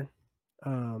this year.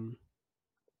 Kind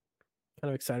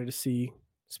of excited to see,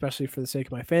 especially for the sake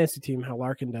of my fantasy team, how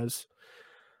Larkin does.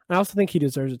 I also think he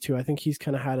deserves it too. I think he's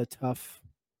kind of had a tough.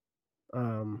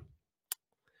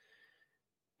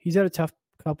 He's had a tough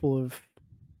couple of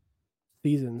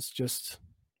seasons, just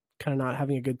kind of not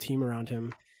having a good team around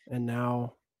him, and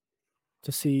now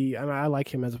to see, I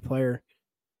like him as a player.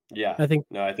 Yeah, I think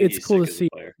it's cool to see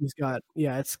he's got.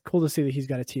 Yeah, it's cool to see that he's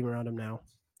got a team around him now.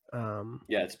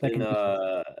 It's been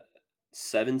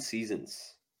 7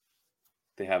 seasons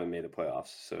they haven't made the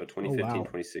playoffs. So 2015,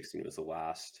 2016 was the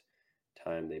last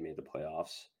time they made the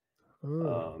playoffs.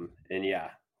 And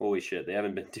holy shit, they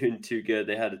haven't been doing too good.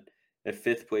 They had a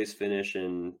 5th place finish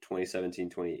in 2017,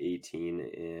 2018,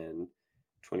 and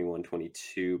 21,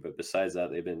 22. But besides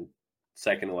that, they've been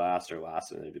second to last or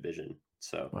last in their division.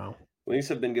 So Wings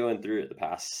have been going through it the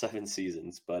past 7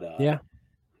 seasons. But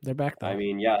they're back though. I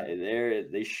mean,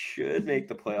 they should make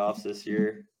the playoffs this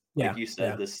year. Like you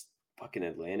said, this fucking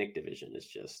Atlantic division is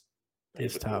just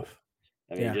it's tough.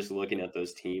 I mean, just looking at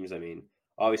those teams, I mean,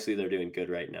 obviously they're doing good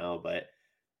right now, but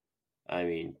I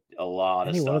mean, a lot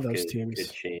of stuff could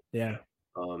change. Yeah.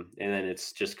 And then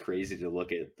it's just crazy to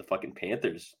look at the fucking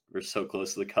Panthers. We're so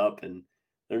close to the Cup, and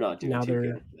they're not doing too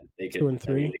good. they could, 2 and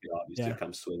 3. They could obviously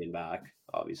come swinging back,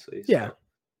 obviously. Yeah. So.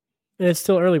 And it's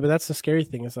still early, but that's the scary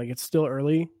thing. It's like it's still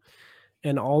early,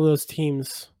 and all those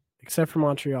teams, except for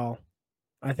Montreal,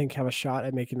 I think have a shot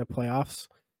at making the playoffs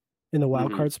in the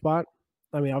wild card spot.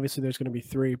 I mean, obviously there's going to be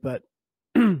 3, but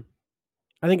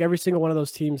I think every single one of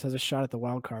those teams has a shot at the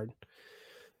wild card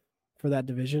for that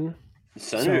division. The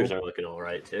Senators are looking all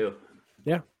right too.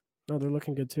 Yeah, no, they're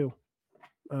looking good too.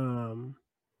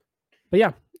 But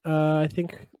yeah, I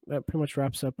think that pretty much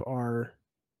wraps up our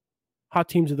hot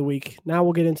teams of the week. Now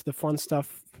we'll get into the fun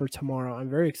stuff for tomorrow. I'm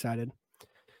very excited.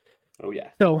 Oh yeah.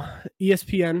 So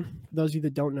ESPN, for those of you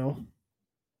that don't know,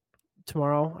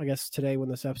 tomorrow, I guess today when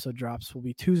this episode drops, will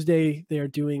be Tuesday. They are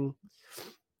doing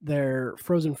their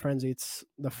Frozen Frenzy. It's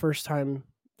the first time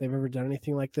they've ever done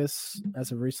anything like this,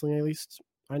 as of recently, at least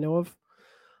I know of.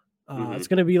 It's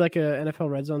going to be like a NFL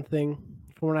Red Zone thing.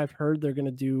 From what I've heard, they're going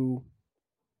to do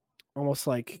almost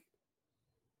like,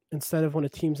 instead of when a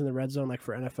team's in the red zone, like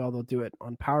for NFL, they'll do it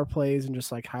on power plays and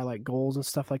just like highlight goals and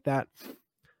stuff like that.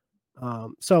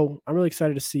 So I'm really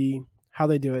excited to see how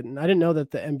they do it. And I didn't know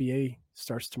that the NBA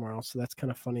starts tomorrow, so that's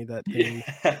kind of funny that they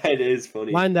it is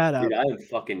funny. Line that up. Dude, I'm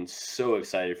fucking so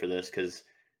excited for this because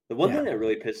the one thing that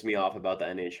really pissed me off about the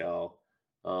NHL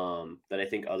that I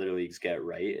think other leagues get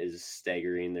right is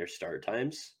staggering their start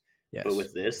times. Yes. But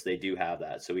with this, they do have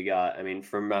that. So we got, I mean,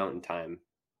 for Mountain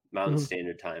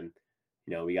Standard Time,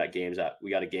 you know, we got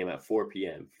a game at 4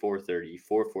 p.m., 4:30,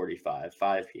 4:45,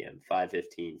 5 p.m.,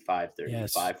 5:15,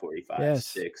 5:30, 5:45,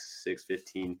 6,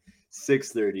 6:15,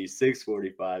 6:30,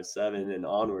 6:45, 7, and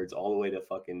onwards all the way to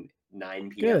fucking 9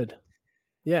 p.m. Good.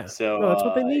 Yeah. So that's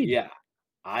what they need. Yeah.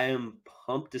 I am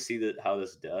pumped to see how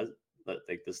this does.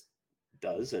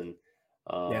 And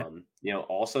you know,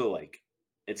 also like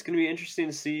it's going to be interesting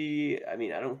to see. I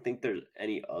mean, I don't think there's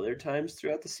any other times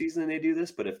throughout the season they do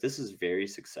this, but if this is very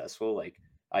successful, like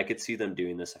I could see them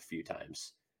doing this a few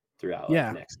times throughout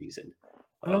next season.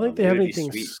 I don't think they have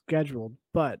anything scheduled,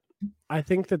 but I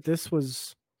think that this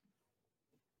was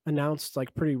announced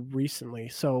like pretty recently.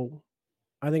 So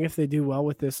I think if they do well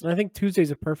with this, and I think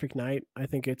Tuesday's a perfect night. I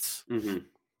think it's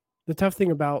the tough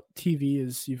thing about TV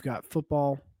is you've got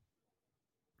football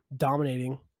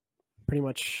dominating pretty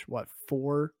much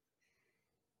 4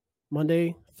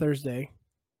 Monday, Thursday,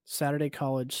 Saturday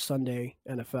college, Sunday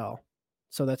NFL.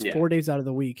 So that's 4 days out of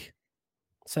the week,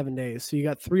 7 days. So you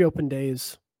got 3 open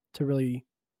days to really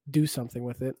do something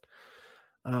with it.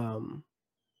 And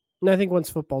I think once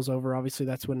football's over, obviously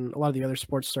that's when a lot of the other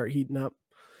sports start heating up.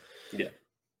 Yeah.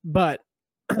 But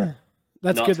that's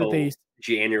not good that they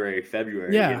January,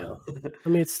 February. Yeah. You know? I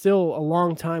mean, it's still a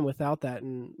long time without that.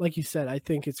 And like you said, I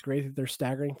think it's great that they're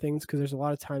staggering things because there's a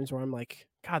lot of times where I'm like,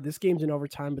 God, this game's in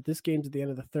overtime, but this game's at the end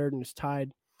of the third and it's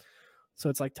tied. So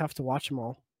it's like tough to watch them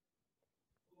all.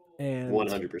 And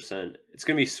 100%. It's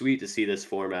going to be sweet to see this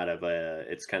format of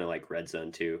it's kind of like Red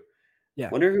Zone too. Yeah.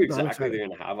 Wonder who exactly they're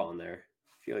going to have on there.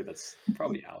 I feel like that's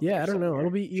probably out there. Yeah, I don't know. It'll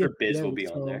be sure Biz will be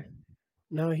on there.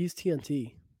 No, he's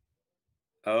TNT.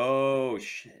 Oh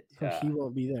shit! So he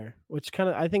won't be there. Which kind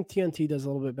of, I think TNT does a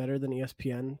little bit better than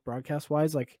ESPN broadcast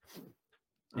wise. Like,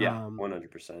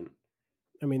 100%.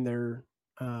 I mean, their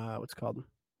what's it called?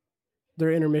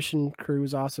 Their intermission crew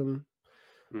is awesome.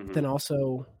 But then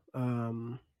also,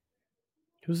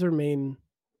 who's their main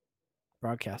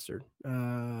broadcaster?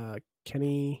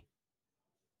 Kenny.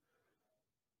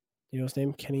 You know his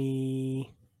name?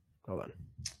 Kenny. Hold on.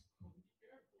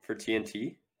 For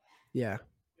TNT? Yeah.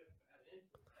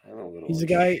 He's a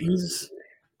guy. He's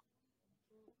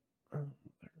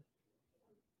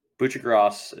Butcher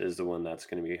Gross is the one that's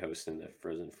going to be hosting the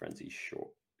Frozen Frenzy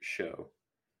show.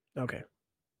 Okay.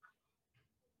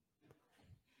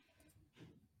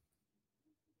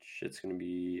 Shit's going to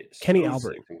be Kenny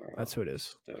Albert. That's who it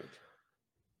is.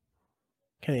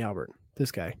 Kenny Albert.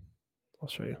 This guy. I'll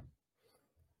show you.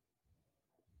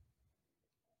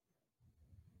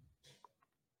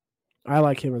 I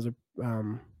like him as a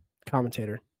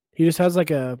commentator. He just has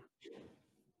like a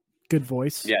good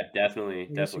voice. Yeah, definitely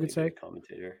a good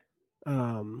commentator.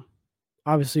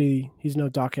 Obviously he's no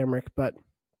Doc Emmerich, but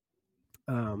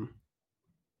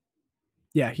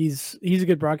yeah, he's a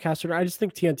good broadcaster. I just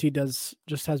think TNT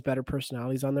just has better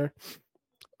personalities on there.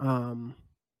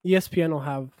 ESPN will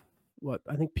have what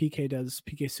I think PK does.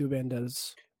 PK Subban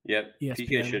does. Yep, ESPN,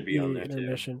 PK should be on there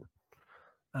too.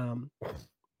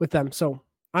 With them, so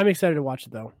I'm excited to watch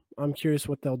it though. I'm curious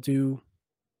what they'll do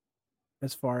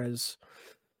as far as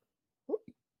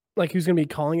like who's going to be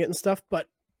calling it and stuff. But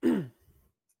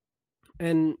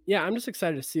and yeah, I'm just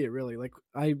excited to see it really. Like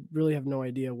I really have no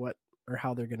idea what or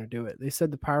how they're going to do it. They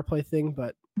said the power play thing,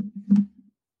 but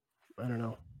I don't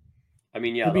know. I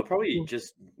mean, yeah, they'll probably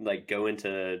just like go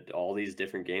into all these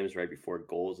different games right before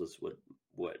goals is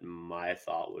what my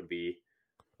thought would be.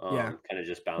 Kind of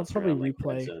just bounce around like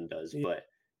red zone does. Yeah. But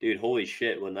dude, holy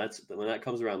shit, when that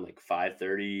comes around like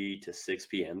 5:30 to 6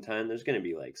 p.m. time, there's gonna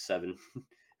be like 7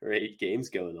 or 8 games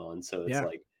going on. So it's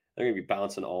like they're gonna be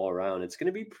bouncing all around. It's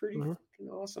gonna be pretty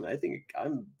awesome. I think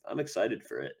I'm excited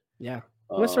for it. Yeah.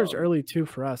 It starts early too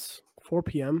for us. 4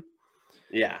 p.m.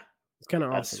 Yeah. It's kind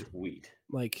of awesome. That's sweet.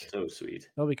 Like so sweet.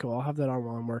 That'll be cool. I'll have that on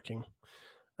while I'm working.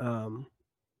 For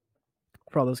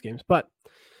all those games. But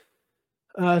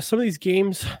some of these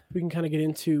games we can kind of get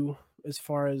into as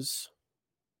far as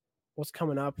what's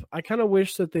coming up. I kind of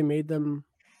wish that they made them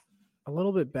a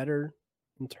little bit better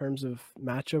in terms of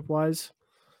matchup wise.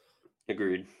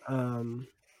 Agreed.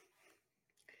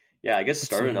 Yeah, I guess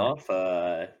starting off,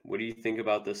 what do you think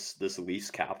about this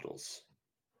Leafs Capitals?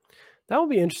 That will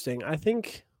be interesting. I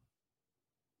think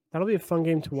that'll be a fun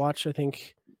game to watch. I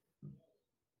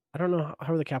don't know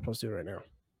how are the Capitals doing right now.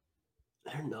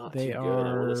 They're not too good. I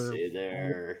want to say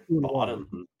they're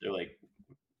bottom.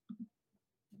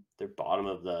 They're bottom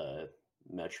of the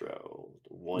Metro.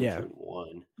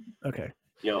 1-1. Okay.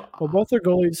 Well, both their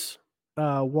goalies,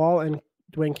 Wall and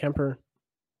Dwayne Kemper,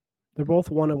 they're both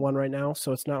 1-1 right now.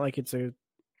 So it's not like it's a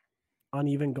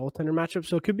uneven goaltender matchup.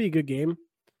 So it could be a good game.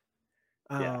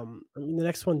 I mean, the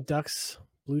next one, Ducks,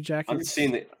 Blue Jackets.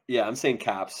 I'm saying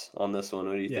Caps on this one.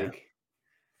 What do you think?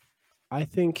 I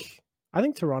think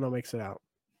Toronto makes it out.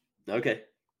 Okay.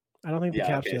 I don't think the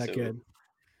Caps are that good.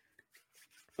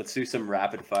 Let's do some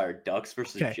rapid fire. Ducks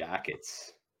versus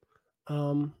Jackets.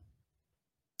 I'm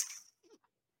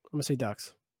gonna say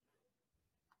Ducks.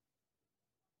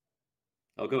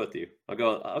 I'll go with you. I'll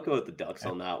go with the Ducks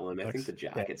on that one. Ducks. I think the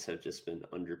Jackets have just been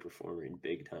underperforming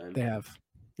big time. They have.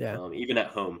 Yeah. Even at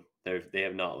home, they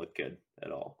have not looked good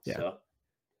at all. Yeah. So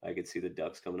I could see the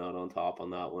Ducks coming out on top on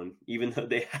that one, even though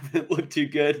they haven't looked too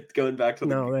good going back to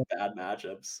the bad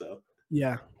matchups. So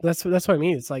yeah, that's what I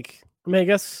mean. It's like, I mean, I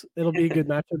guess it'll be a good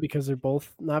matchup because they're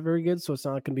both not very good, so it's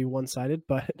not going to be one-sided.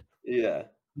 But yeah,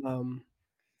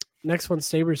 next one,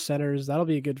 Sabres Senators. That'll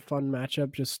be a good fun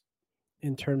matchup, just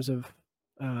in terms of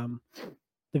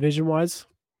division-wise.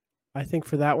 I think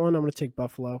for that one, I'm going to take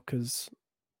Buffalo because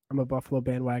I'm a Buffalo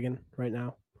bandwagon right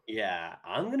now. Yeah,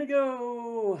 I'm gonna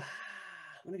go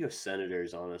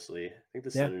Senators. Honestly, I think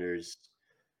the Senators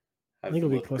have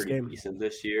looked pretty decent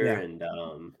this year, and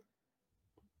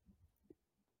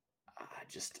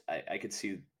I could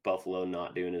see Buffalo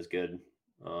not doing as good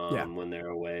when they're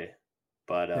away.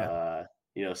 But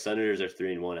Senators are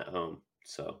 3-1 at home,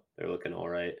 so they're looking all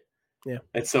right. Yeah,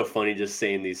 it's so funny just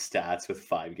saying these stats with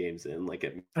 5 games in, like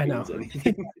it means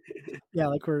anything. Yeah,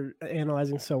 like we're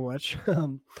analyzing so much.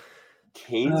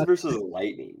 Canes versus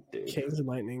Lightning, dude. Canes and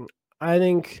Lightning. I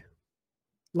think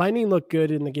Lightning looked good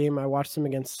in the game. I watched them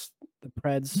against the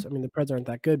Preds. I mean, the Preds aren't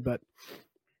that good, but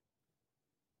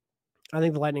I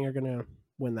think the Lightning are going to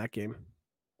win that game.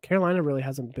 Carolina really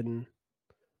hasn't been.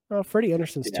 Well, Freddie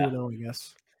Anderson's 2-0, I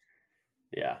guess.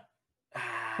 Yeah.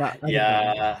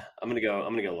 I'm gonna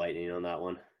go Lightning on that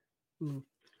one.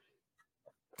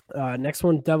 Next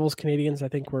one, Devils Canadians. I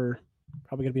think we're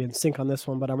probably gonna be in sync on this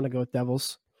one, but I'm gonna go with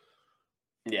Devils.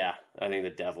 Yeah, I think the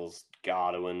Devils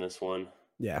gotta win this one.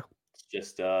 Yeah, it's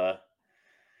just I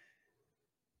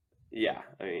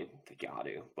mean they got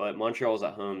to. But Montreal's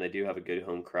at home; they do have a good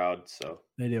home crowd, so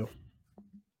they do.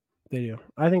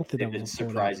 I think the Devils. They've been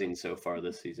surprising so far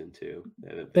this season too.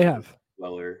 They have.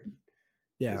 Weller.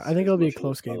 Yeah, I think it'll be a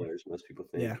close game. As most people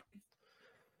think. Yeah.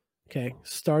 Okay,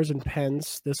 Stars and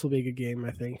Pens. This will be a good game,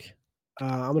 I think.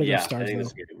 I'm gonna go Stars. I think this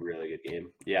is a really good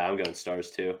game. Yeah, I'm going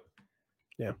Stars too.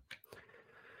 Yeah.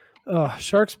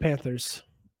 Sharks Panthers.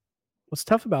 What's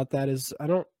tough about that is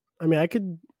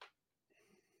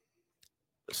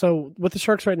So with the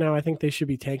Sharks right now, I think they should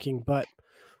be tanking, but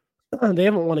they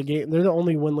haven't won a game. They're the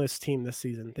only winless team this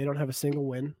season. They don't have a single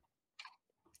win.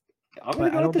 I'm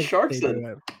gonna go with the Sharks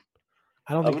then.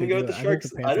 I'm going to go with the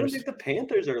Sharks. I don't think the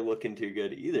Panthers are looking too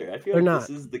good either. I feel like this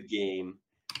is the game.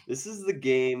 This is the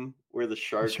game where the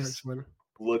Sharks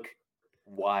look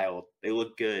wild. They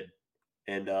look good.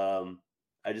 And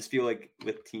I just feel like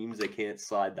with teams that can't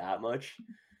slide that much,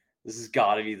 this has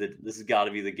got to be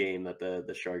the game that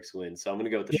the Sharks win. So I'm going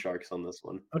to go with the Sharks on this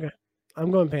one. Okay. I'm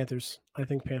going Panthers. I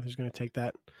think Panthers going to take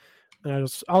that. And I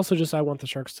want the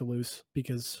Sharks to lose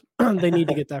because they need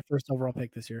to get that first overall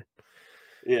pick this year.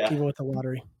 Yeah. Even with the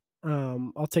lottery.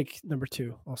 I'll take number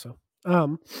 2 also.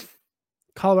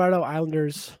 Colorado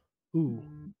Islanders. Ooh,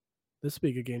 this will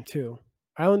be a good game too.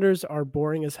 Islanders are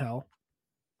boring as hell.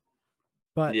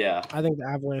 But I think the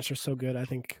Avalanche are so good. I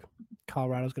think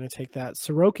Colorado's going to take that.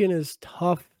 Sorokin is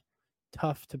tough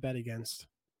tough to bet against.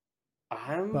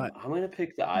 I'm going to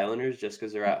pick the Islanders just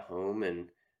because they're at home, and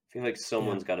I feel like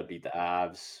someone's got to beat the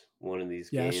Avs one of these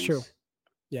games. Yeah, that's true.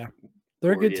 Yeah.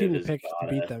 They're a good team to pick to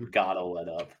beat them. Gotta let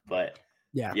up. But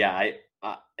yeah,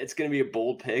 it's going to be a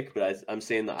bold pick, but I'm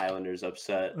saying the Islanders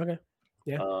upset. Okay.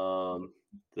 Yeah. The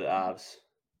Avs.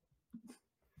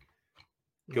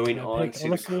 Going on to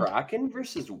the Kraken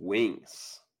versus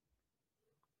Wings.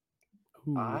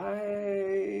 Ooh.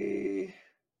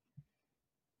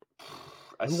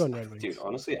 I'm going Red Wings. Dude,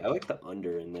 honestly, I like the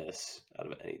under in this out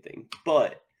of anything.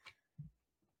 But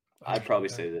I'd probably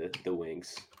say the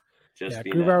Wings. Just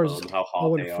being at home, how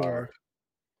hot they are.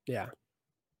 Yeah.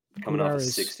 Coming off a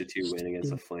 6-2 win against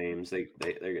the Flames, they're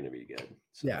going to be good.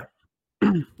 So. Yeah.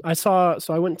 I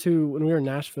went to, when we were in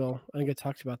Nashville, I think I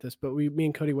talked about this, but me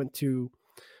and Cody went to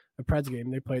a Preds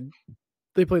game. They played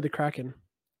the Kraken,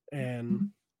 and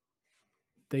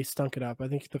they stunk it up. I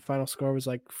think the final score was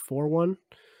like 4-1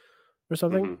 or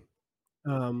something.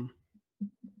 Mm-hmm.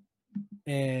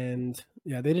 And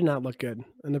yeah, they did not look good.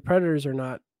 And the Predators are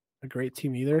not a great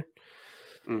team either.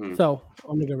 Mm-hmm. So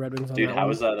I'm gonna go Red Wings on that. Dude, how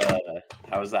was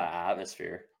that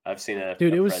atmosphere? I've seen it.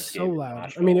 Dude, it was so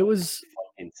loud. I mean, it was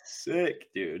fucking sick,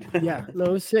 dude. Yeah, no,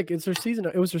 it was sick. It was their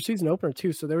season opener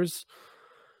too. So there was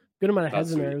a good amount of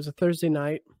heads in there. It was a Thursday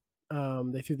night.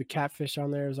 They threw the Catfish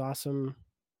on there. It was awesome.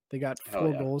 They got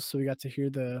 4 goals, so we got to hear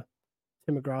the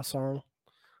Tim McGraw song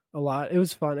a lot. It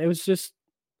was fun. It was just,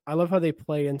 I love how they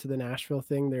play into the Nashville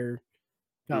thing. They're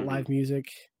got live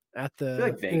music at the. I feel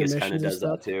like Vegas kind of does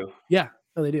that too. Yeah,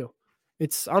 no, they do.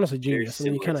 It's honestly genius. I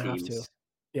mean, you kind of have to.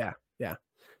 Yeah, yeah.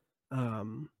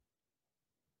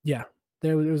 Yeah,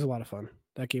 it was a lot of fun.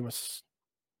 That game was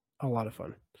a lot of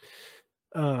fun.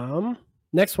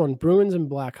 Next one, Bruins and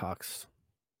Blackhawks.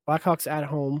 Blackhawks at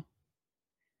home.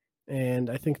 And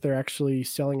I think they're actually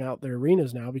selling out their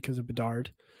arenas now because of Bedard.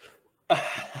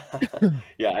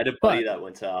 Yeah, I had a buddy that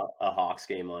went to a Hawks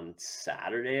game on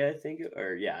Saturday, I think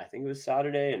it was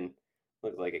Saturday, and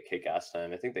looked like a kick-ass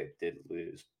time. I think they did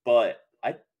lose, but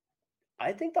I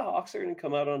think the Hawks are going to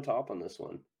come out on top on this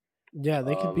one. Yeah,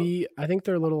 they could be. I think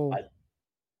they're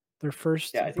their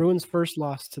first Bruins' first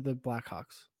loss to the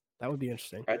Blackhawks. That would be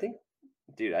interesting. I think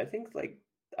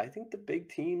the big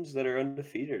teams that are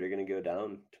undefeated are going to go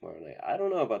down tomorrow night. I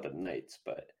don't know about the Knights,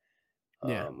 but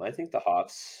I think the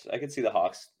Hawks. I could see the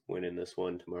Hawks winning this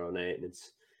one tomorrow night, and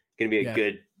it's going to be a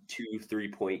good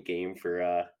 2-3 point game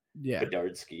for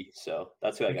Bedardski. So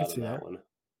that's who I got in that one.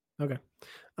 Okay.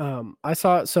 I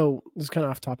saw. So this is kind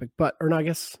of off topic, I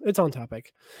guess it's on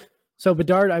topic. So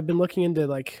Bedard, I've been looking into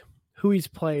like who he's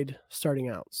played starting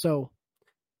out. So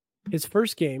his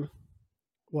first game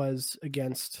was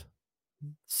against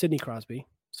Sidney Crosby.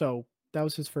 So that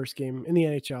was his first game in the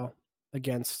NHL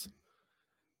against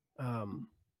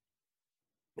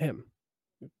him,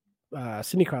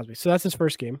 Sidney Crosby. So that's his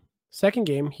first game. Second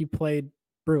game, he played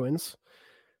Bruins,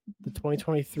 the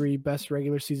 2023 best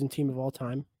regular season team of all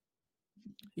time.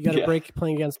 He got a break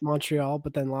playing against Montreal,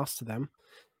 but then lost to them.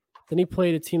 Then he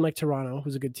played a team like Toronto,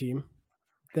 who's a good team.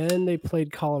 Then they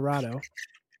played Colorado,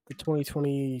 the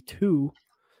 2022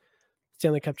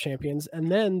 Stanley Cup champions.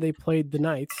 And then they played the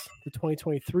Knights, the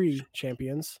 2023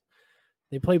 champions.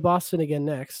 They play Boston again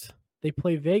next. They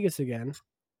play Vegas again.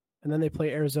 And then they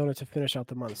play Arizona to finish out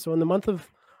the month. So in the month of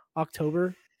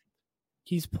October,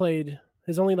 he's played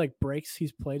his only like breaks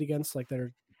he's played against like that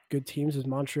are good teams is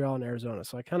Montreal and Arizona.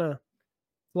 So a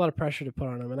lot of pressure to put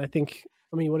on him. And I think,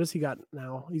 what does he got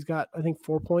now? He's got, I think,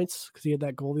 4 points because he had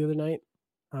that goal the other night.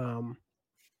 So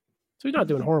he's not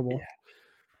doing horrible. Yeah.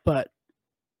 But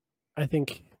I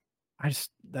think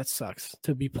that sucks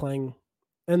to be playing.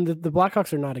 And the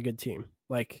Blackhawks are not a good team.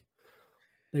 Like,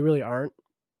 they really aren't.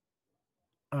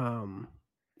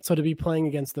 So to be playing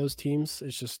against those teams,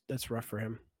 that's rough for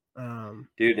him.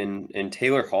 Dude, and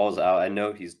Taylor Hall's out. I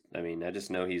just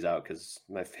know he's out because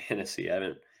my fantasy, I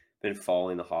haven't been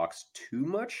following the Hawks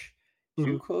too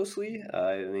closely.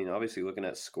 Obviously looking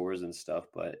at scores and stuff,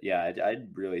 but yeah, I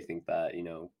really think that,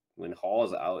 when Hall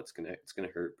is out, it's gonna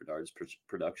hurt Bedard's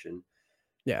production.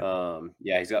 Yeah.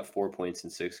 He's got 4 points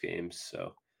in 6 games,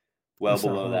 so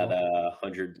below that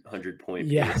 100 point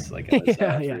pace, like I was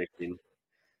predicting.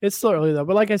 It's still early though,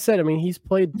 but like I said, he's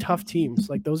played tough teams.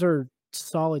 Like those are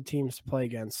solid teams to play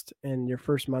against. And your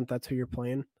first month, that's who you're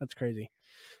playing. That's crazy.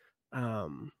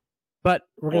 But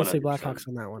we're gonna say Blackhawks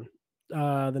on that one.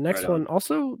 The next one,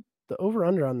 also the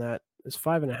over/under on that is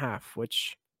 5.5,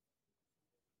 which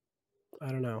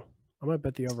I don't know. I might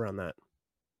bet the over on that.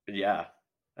 Yeah,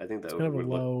 I think that would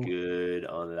look good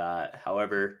on that.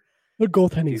 However, the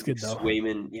goaltending's good though.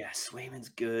 Swayman's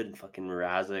good, and fucking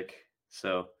Mrazek.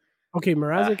 So okay,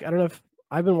 Mrazek. I don't know if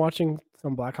I've been watching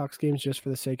some Blackhawks games just for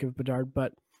the sake of Bedard,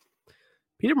 but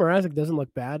Peter Mrazek doesn't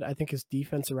look bad. I think his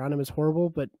defense around him is horrible,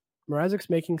 but Mrazek's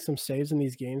making some saves in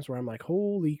these games where I'm like,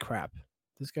 holy crap,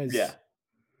 this guy's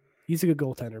he's a good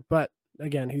goaltender. But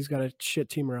again, he's got a shit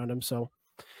team around him, so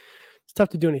it's tough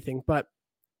to do anything. But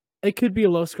it could be a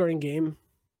low-scoring game.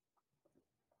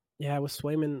 Yeah, with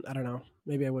Swayman, I don't know.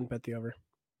 Maybe I wouldn't bet the over.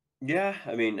 Yeah,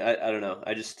 I mean, I don't know.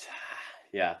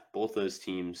 Both those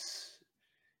teams.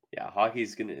 Yeah,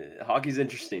 hockey's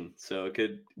interesting, so it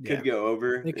could go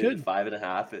over. It could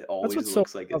 5.5. It always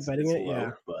looks like it's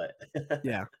low, but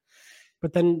yeah.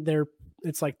 But then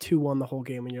it's like 2-1 the whole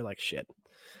game, and you're like, shit.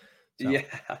 So,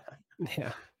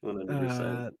 yeah.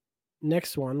 100%.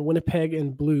 Next one, Winnipeg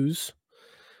and Blues.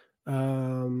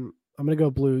 I'm gonna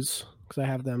go Blues because I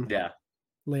have them. Yeah.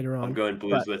 Later on, I'm going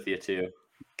Blues with you too.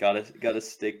 Got to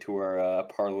stick to our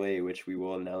parlay, which we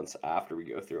will announce after we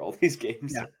go through all these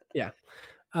games. Yeah.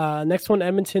 Next one,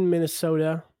 Edmonton,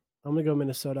 Minnesota. I'm going to go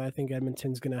Minnesota. I think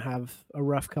Edmonton's going to have a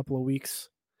rough couple of weeks.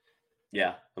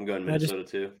 Yeah, I'm going Minnesota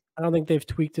too. I don't think they've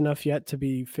tweaked enough yet to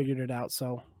be figured it out.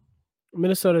 So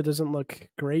Minnesota doesn't look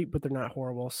great, but they're not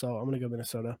horrible. So I'm going to go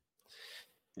Minnesota.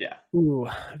 Yeah. Ooh,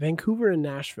 Vancouver and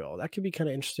Nashville. That could be kind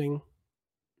of interesting.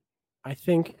 I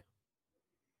think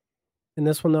in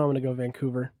this one, though, I'm going to go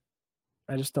Vancouver.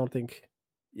 I just don't think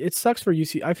it sucks for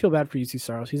UC. I feel bad for UC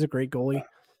Saros. He's a great goalie.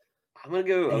 I'm gonna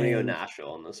go Nashville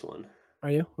on this one.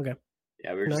 Are you? Okay.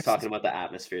 Yeah, we were just talking about the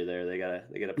atmosphere there. They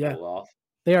gotta pull off.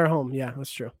 They are home. Yeah,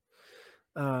 that's true.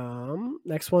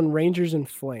 Next one, Rangers and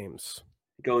Flames.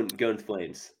 Going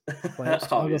Flames. Flames.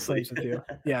 I'll go Flames with you.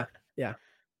 Yeah.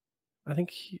 I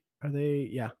think are they?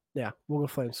 Yeah. We'll go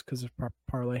Flames because of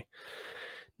parlay.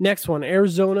 Next one,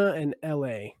 Arizona and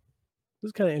LA. This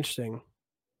is kind of interesting.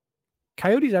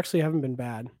 Coyotes actually haven't been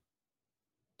bad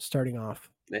starting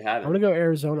off. They haven't. I'm going to go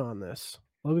Arizona on this.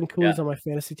 Logan Cooley's on my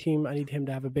fantasy team. I need him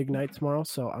to have a big night tomorrow,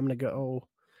 so I'm going to go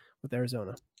with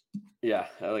Arizona. Yeah,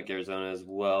 I like Arizona as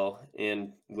well.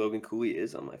 And Logan Cooley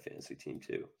is on my fantasy team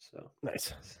too. So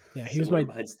nice. Yeah, he was my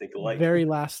very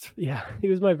last. Yeah, he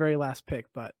was my very last pick,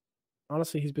 but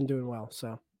honestly, he's been doing well.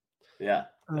 So yeah.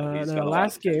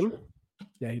 Last game.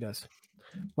 Yeah, he does.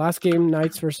 Last game,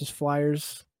 Knights versus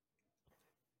Flyers.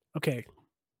 Okay,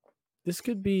 this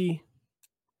could be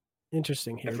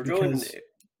interesting here. If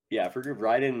we're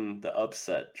riding the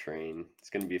upset train, it's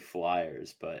going to be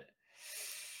Flyers, but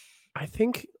I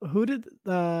think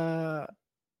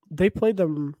they played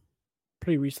them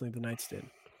pretty recently. The Knights did.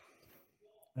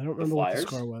 I don't remember what the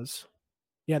score was.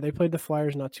 Yeah, they played the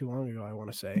Flyers not too long ago, I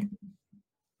want to say.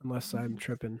 Unless I'm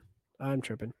tripping. Never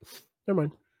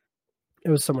mind. It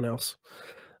was someone else.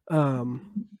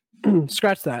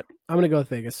 Scratch that. I'm going to go with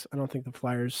Vegas. I don't think the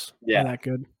Flyers are that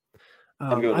good.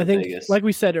 I think, Vegas. Like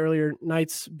we said earlier,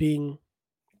 Knights being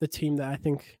the team that I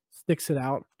think sticks it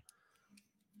out,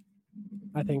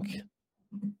 I think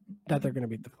that they're going to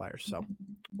beat the Flyers. So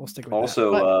we'll stick with that.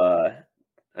 Also,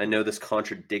 I know this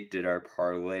contradicted our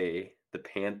parlay, the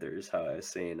Panthers, how I was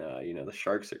saying, the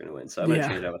Sharks are going to win. So I'm going to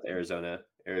change that with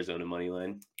Arizona money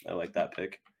line. I like that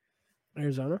pick.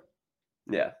 Arizona?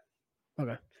 Yeah.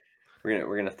 Okay.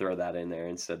 We're gonna throw that in there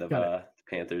instead of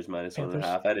Panthers minus 1.5.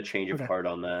 I had a change of heart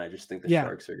on that. I just think the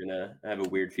Sharks are gonna. I have a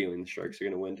weird feeling the Sharks are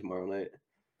gonna win tomorrow night.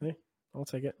 Okay, I'll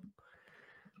take it.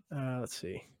 Let's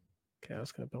see. Okay, I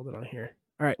was gonna build it on here.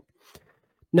 All right.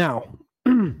 Now,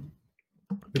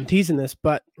 I've been teasing this,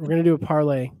 but we're gonna do a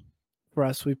parlay for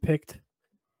us. We picked.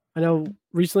 I know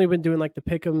recently we've been doing like the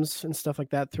pick'ems and stuff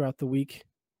like that throughout the week.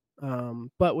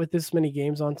 But with this many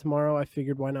games on tomorrow, I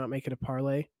figured why not make it a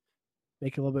parlay.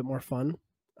 Make it a little bit more fun.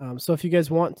 So if you guys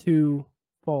want to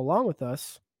follow along with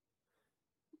us,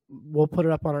 we'll put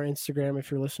it up on our Instagram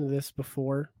if you're listening to this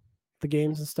before the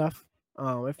games and stuff.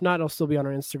 If not, it'll still be on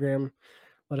our Instagram.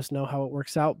 Let us know how it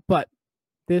works out. But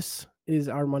this is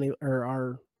our money or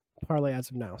our parlay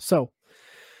as of now. So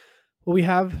what we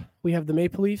have the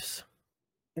Maple Leafs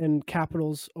and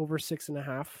Capitals over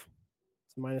 6.5.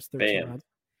 It's minus 13 odds.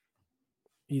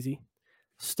 Easy.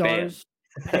 Stars,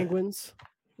 Penguins.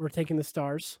 We're taking the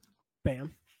Stars.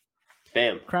 Bam.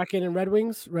 Kraken and Red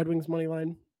Wings. Red Wings money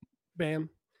line. Bam.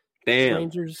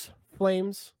 Rangers,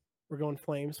 Flames. We're going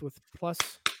Flames with plus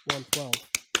 112.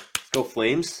 Let's go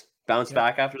Flames. Bounce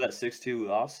back after that 6-2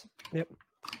 loss. Yep.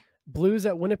 Blues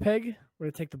at Winnipeg. We're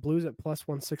going to take the Blues at plus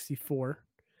 164.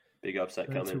 Big upset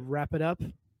coming. To wrap it up,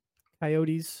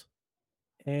 Coyotes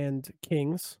and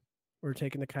Kings. We're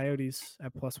taking the Coyotes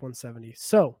at plus 170.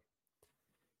 So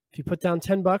if you put down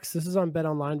 $10, this is on Bet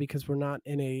Online because we're not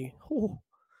in a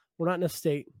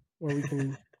state where we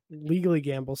can legally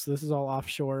gamble. So this is all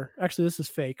offshore. Actually, this is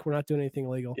fake. We're not doing anything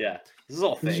illegal. Yeah, this is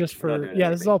all fake. This is just for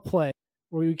this is all play.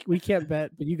 We can't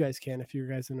bet, but you guys can if you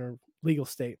guys in a legal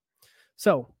state.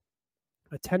 So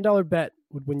a $10 bet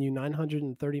would win you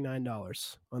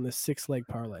 $939 on this 6-leg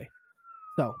parlay.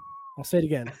 So I'll say it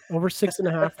again. Over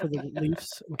 6.5 for the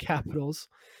Leafs and Capitals.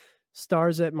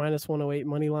 Stars at -108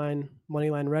 money line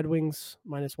Red Wings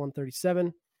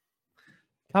 -137.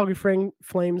 Calgary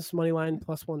Flames money line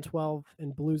 +112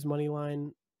 and Blues money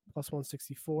line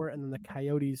 +164, and then the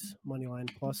Coyotes money line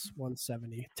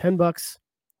 +170. $10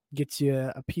 gets you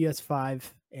a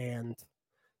PS5 and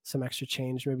some extra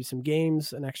change, maybe some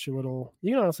games, an extra little.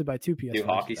 You can honestly buy 2 PS5s. New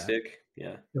hockey stick,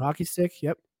 yeah. New hockey stick,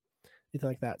 yep. Anything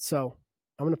like that. So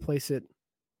I'm going to place it.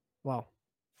 Well,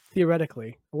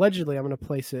 theoretically, allegedly, I'm going to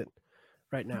place it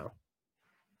right now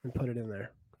and put it in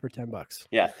there for $10.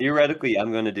 Yeah, theoretically,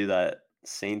 I'm going to do that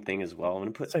same thing as well. I'm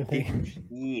going to put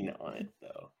 15 on it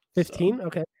though. 15, so,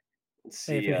 okay. Let's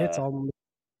see, if it hits,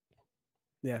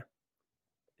 yeah.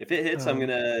 If it hits,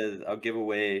 I'll give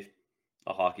away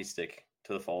a hockey stick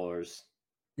to the followers.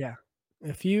 Yeah,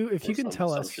 if you can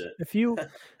tell us but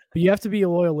you have to be a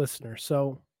loyal listener.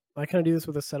 So I kind of do this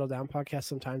with a Settle Down podcast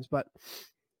sometimes, but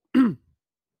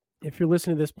if you're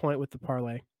listening to this point with the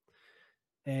parlay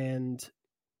and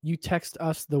you text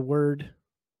us the word,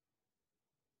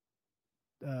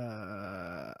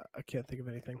 I can't think of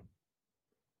anything.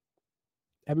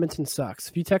 Edmonton sucks.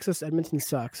 If you text us Edmonton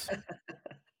sucks,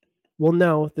 we'll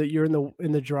know that you're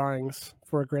in the drawings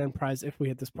for a grand prize if we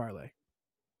hit this parlay.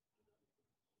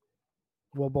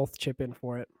 We'll both chip in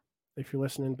for it if you're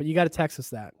listening, but you got to text us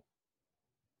that.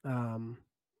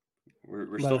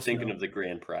 We're still thinking of the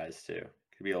grand prize too.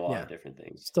 Could be a lot of different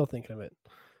things. Still thinking of it.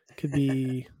 Could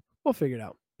be. We'll figure it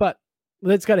out. But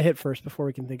it's got to hit first before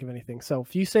we can think of anything. So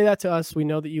if you say that to us, we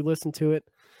know that you listen to it.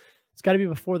 It's got to be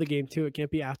before the game too. It can't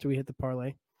be after we hit the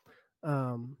parlay.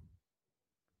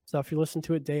 So if you listen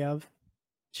to it day of,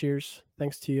 cheers.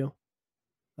 Thanks to you.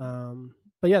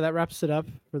 But yeah, that wraps it up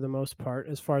for the most part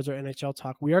as far as our NHL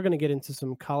talk. We are going to get into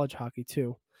some college hockey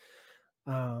too.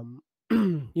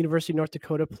 University of North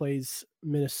Dakota plays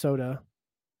Minnesota.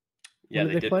 Yeah,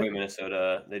 they did play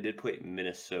Minnesota. They did play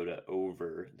Minnesota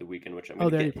over the weekend, which I'm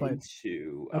going to get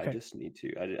into. Okay. I just need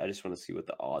to. I just want to see what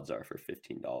the odds are for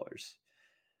 $15.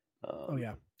 Oh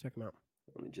yeah, check them out.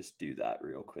 Let me just do that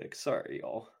real quick. Sorry,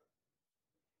 y'all.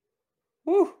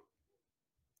 Woo!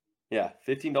 Yeah,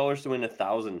 $15 to win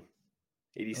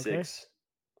 1,086.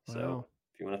 Okay. So wow.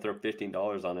 If you want to throw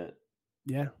 $15 on it,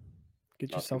 yeah,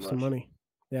 get yourself some money.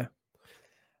 Yeah.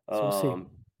 So we'll see.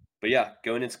 But yeah,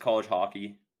 going into college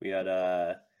hockey, we had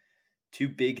 2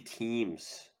 big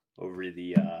teams over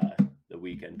the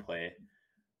weekend play.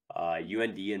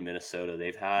 UND and Minnesota.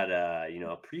 They've had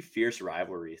a pretty fierce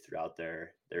rivalry throughout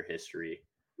their history.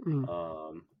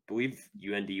 I believe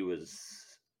UND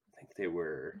I think they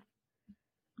were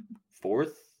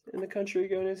 4th in the country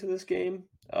going into this game,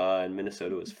 and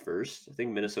Minnesota was 1st. I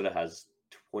think Minnesota has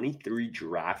 23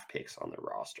 draft picks on their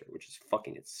roster, which is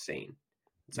fucking insane.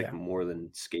 It's like more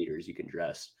than skaters you can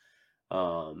dress.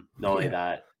 Not only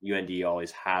that, UND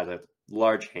always has a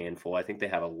large handful. I think they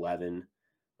have 11.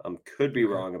 Could be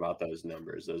wrong about those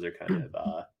numbers. Those are kind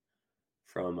of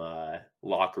from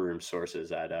locker room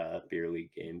sources at beer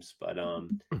league games. But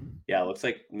yeah, it looks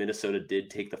like Minnesota did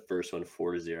take the first one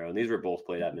 4-0, and these were both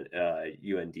played at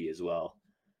UND as well.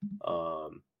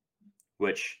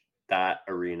 Which that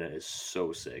arena is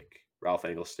so sick. Ralph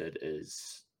Engelstad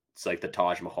it's like the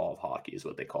Taj Mahal of hockey is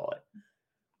what they call it.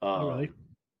 Really?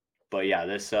 But yeah,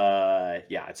 this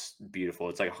it's beautiful.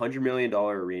 It's like $100 million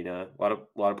arena. A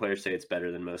lot of players say it's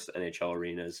better than most NHL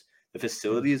arenas. The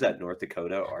facilities at North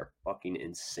Dakota are fucking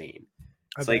insane.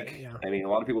 It's I mean, a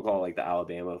lot of people call it like the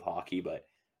Alabama of hockey, but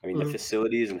I mean the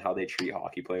facilities and how they treat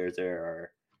hockey players there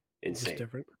are insane. It's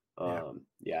different.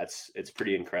 It's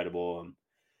pretty incredible.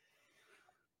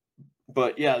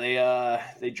 But yeah,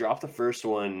 they dropped the first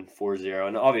one 4-0,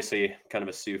 and obviously kind of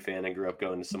a Sioux fan. I grew up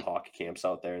going to some hockey camps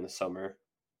out there in the summer.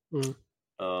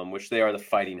 Which they are the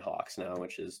Fighting Hawks now,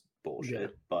 which is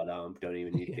bullshit, but don't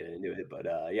even need to get into it. But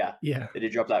they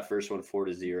did drop that first one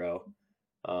 4-0,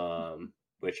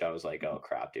 which I was like, oh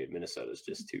crap, dude, Minnesota's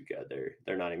just too good.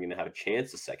 They're not even gonna have a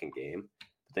chance the second game.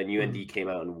 But then UND came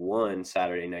out and won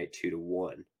Saturday night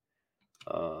 2-1.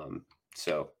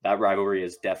 So that rivalry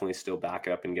is definitely still back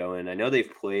up and going. I know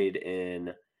they've played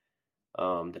in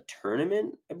the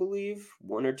tournament, I believe,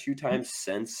 1 or 2 times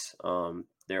since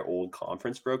their old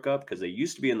conference broke up, because they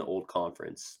used to be in the old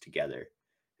conference together.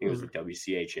 I think it was the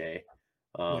WCHA,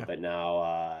 but now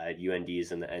UND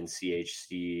is in the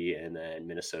NCHC, and then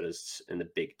Minnesota's in the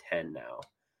Big Ten now.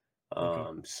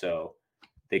 So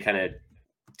they kind of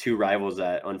 2 rivals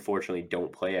that unfortunately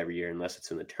don't play every year unless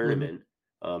it's in the tournament.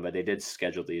 but they did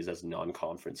schedule these as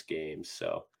non-conference games.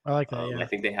 So I like that. I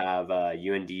think they have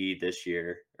UND this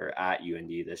year, or at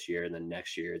UND this year, and then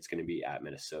next year it's going to be at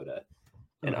Minnesota.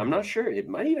 And I'm not sure, it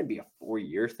might even be a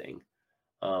 4-year thing.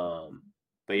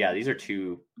 But yeah, these are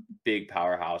two big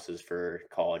powerhouses for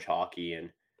college hockey, and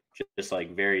just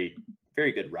like very,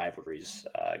 very good rivalries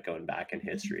going back in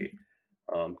history.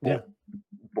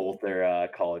 Both their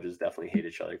colleges definitely hate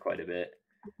each other quite a bit.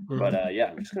 But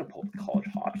I'm just going to pull up the college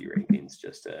hockey rankings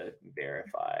just to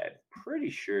verify. I'm pretty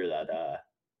sure that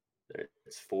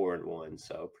it's 4-1,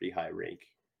 so pretty high ranked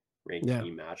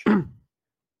team match.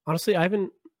 Honestly, I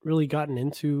haven't really gotten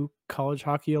into college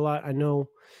hockey a lot. I know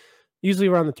usually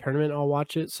around the tournament I'll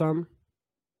watch it some,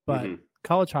 but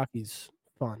college hockey's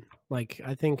fun. Like,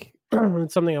 I think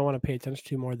it's something I want to pay attention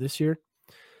to more this year.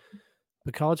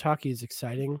 But college hockey is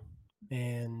exciting,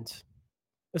 and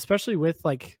especially with,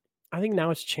 like, I think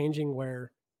now it's changing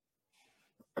where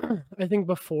I think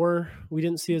before we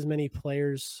didn't see as many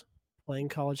players playing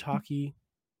college hockey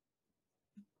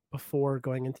before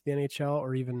going into the NHL,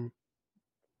 or even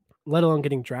let alone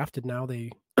getting drafted. Now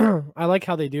I like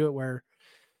how they do it where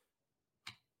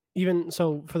even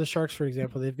so for the Sharks, for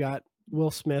example, they've got Will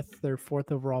Smith, their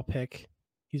 4th overall pick.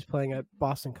 He's playing at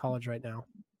Boston College right now.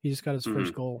 He just got his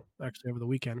first goal actually over the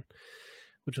weekend,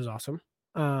 which was awesome.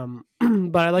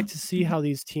 But I like to see how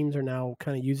these teams are now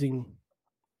kind of using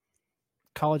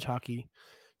college hockey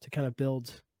to kind of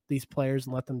build these players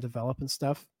and let them develop and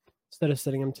stuff, instead of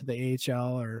sending them to the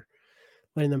AHL or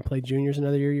letting them play juniors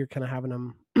another year. You're kind of having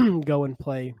them go and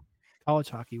play college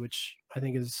hockey, which I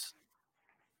think is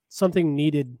something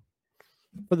needed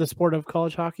for the sport of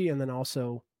college hockey, and then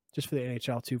also just for the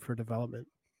NHL too, for development.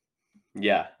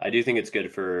 Yeah, I do think it's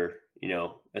good for,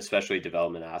 especially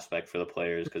development aspect for the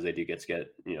players, because they do get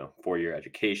 4-year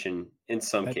education in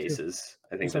some cases.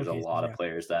 I think there's a lot of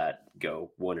players that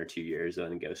go 1 or 2 years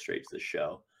and then go straight to the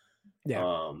show.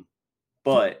 Yeah.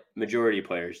 But majority of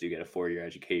players do get a 4-year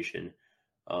education.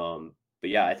 But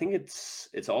yeah, I think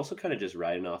it's also kind of just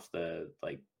riding off the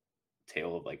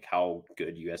tail of how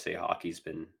good USA hockey's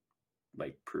been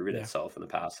proven itself in the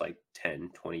past 10,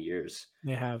 20 years.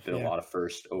 They have been a lot of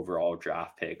first overall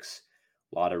draft picks,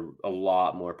 a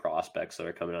lot more prospects that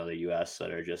are coming out of the US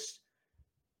that are just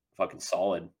fucking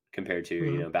solid compared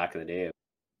to, back in the day of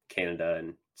Canada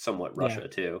and somewhat Russia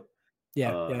too.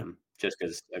 Just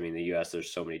because, the US,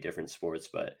 there's so many different sports,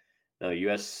 but no,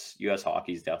 US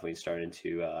hockey is definitely starting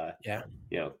to,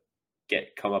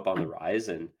 come up on the rise.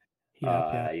 And,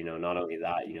 not only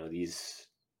that,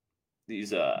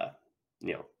 these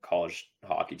college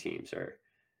hockey teams are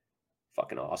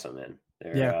fucking awesome, man.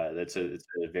 It's a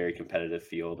very competitive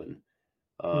field, and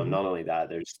not only that,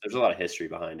 there's a lot of history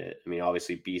behind it.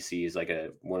 Obviously BC is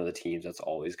one of the teams that's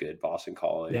always good. Boston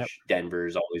College, Denver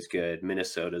is always good.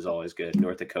 Minnesota is always good.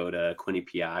 North Dakota,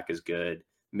 Quinnipiac is good.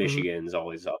 Michigan's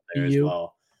always up there as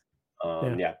well.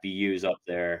 BU's up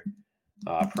there.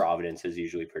 Providence is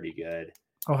usually pretty good.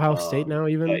 Ohio State now,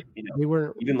 even but,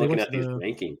 even looking at these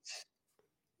rankings.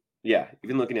 Yeah,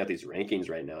 even looking at these rankings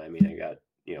right now, I got,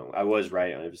 I was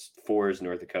right. It was 4 is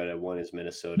North Dakota, 1 is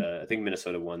Minnesota. I think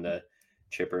Minnesota won the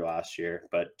chipper last year,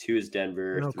 but 2 is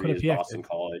Denver, 3 is Boston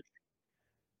College.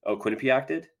 Oh, Quinnipiac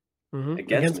did?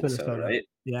 Against Minnesota, right?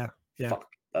 Yeah. Fuck,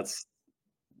 that's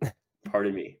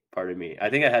pardon me. I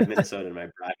think I had Minnesota in my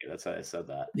bracket. That's why I said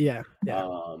that. Yeah.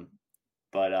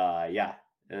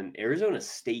 And Arizona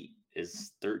State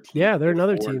is 13. Yeah, they're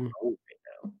another team right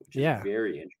now, which is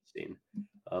very interesting.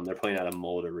 They're playing at a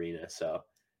mold arena, so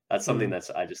that's something that's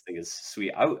I just think is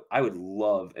sweet. I would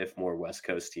love if more West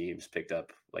Coast teams picked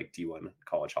up D1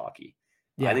 college hockey.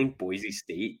 I think Boise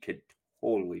State could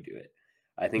totally do it.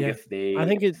 I think if they, I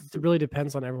think it really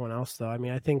depends on everyone else, though.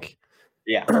 I think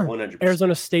 100%.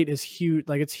 Arizona State is huge.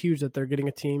 It's huge that they're getting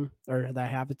a team, or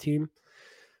that have a team.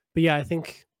 But yeah, I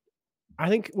think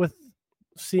with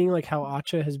seeing how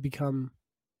Acha has become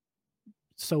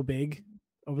so big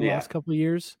over the last couple of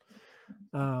years,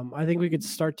 I think we could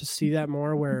start to see that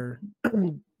more, where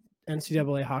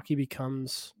NCAA hockey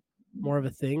becomes more of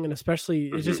a thing, and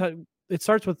especially it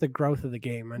starts with the growth of the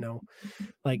game. I know,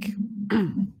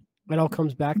 it all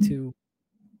comes back to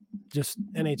just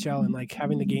NHL and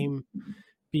having the game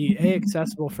be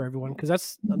accessible for everyone, because I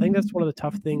think that's one of the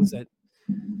tough things that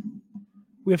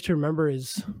we have to remember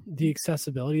is the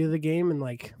accessibility of the game, and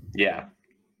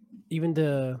even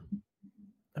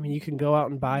you can go out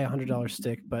and buy $100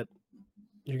 stick, but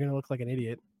you're gonna look like an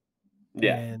idiot.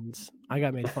 And I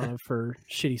got made fun of for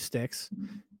shitty sticks.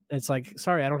 It's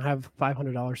sorry, I don't have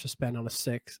 $500 to spend on a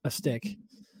stick.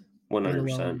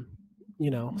 100%.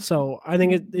 So I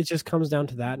think it just comes down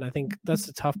to that, and I think that's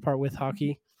the tough part with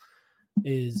hockey.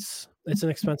 it's an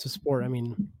expensive sport. I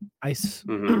mean, ice.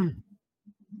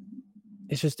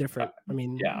 It's just different. I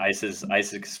mean, yeah, ice is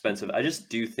expensive. I just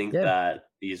do think that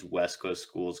these West Coast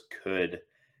schools could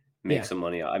make some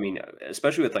money. I mean,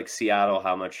 especially with like Seattle,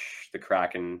 how much the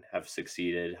Kraken have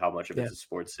succeeded, how much of it's a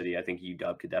sports city. I think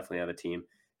UW could definitely have a team.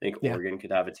 I think Oregon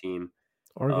could have a team.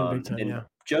 Oregon big time, and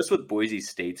just with Boise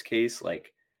State's case,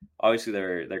 like obviously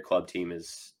their club team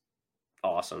is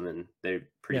awesome and they're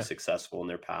pretty successful in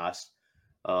their past.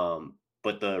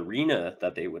 But the arena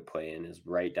that they would play in is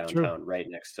right downtown, right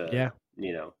next to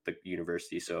the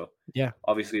university. So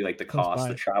obviously like the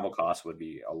travel cost would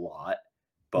be a lot,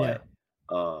 but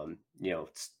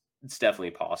it's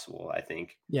definitely possible, I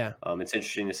think. It's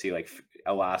interesting to see like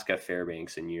Alaska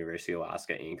Fairbanks and University of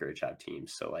Alaska Anchorage have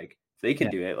teams. So like if they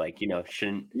can do it, like,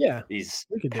 shouldn't these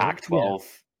Pac-12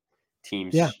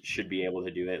 teams should be able to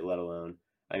do it, let alone,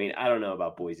 I mean, I don't know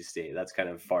about Boise State. That's kind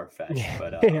of far-fetched,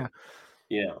 but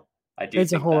I do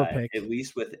think that at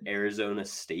least with Arizona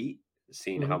State,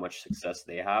 seeing how much success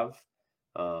they have,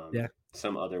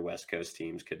 some other West Coast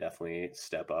teams could definitely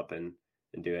step up and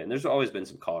do it. And there's always been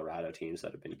some Colorado teams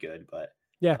that have been good, but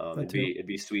it'd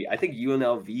be sweet. I think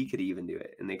UNLV could even do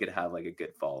it, and they could have like a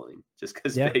good following just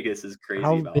because Vegas is crazy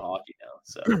about hockey now.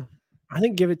 So I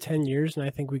think give it 10 years, and I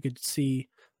think we could see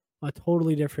a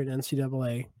totally different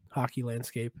NCAA hockey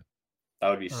landscape. That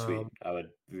would be sweet. I would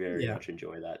very much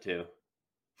enjoy that too.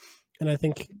 And I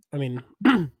think, I mean,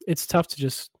 it's tough to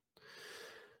just,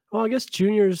 I guess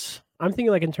juniors, I'm thinking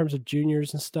like in terms of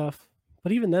juniors and stuff,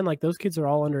 but even then, like those kids are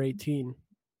all under 18.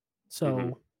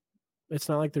 So it's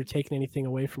not like they're taking anything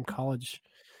away from college.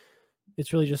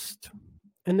 It's really just,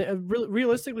 and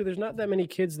realistically, there's not that many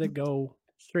kids that go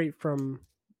straight from,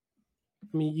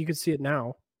 I mean, you could see it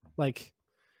now, like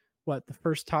the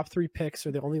first top 3 picks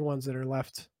are the only ones that are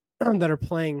left that are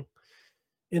playing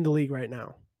in the league right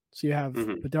now. So you have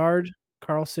Bedard,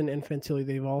 Carlson, and Fantilli.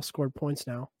 They've all scored points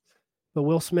now. But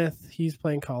Will Smith, he's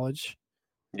playing college.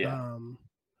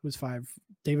 Who's 5?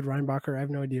 David Reinbacher, I have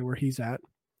no idea where he's at.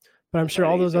 But I'm sure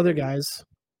all those other guys,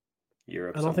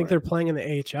 Europe, I don't think they're playing in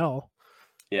the AHL.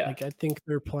 Like I think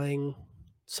they're playing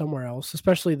somewhere else,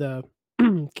 especially the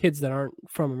kids that aren't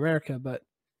from America. But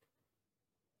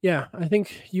yeah, I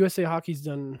think USA Hockey's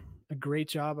done a great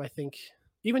job. I think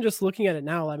even just looking at it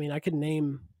now, I mean, I could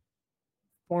name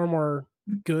far more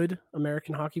good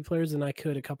American hockey players than I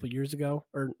could a couple years ago,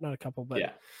 or not a couple, but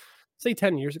say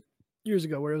 10 years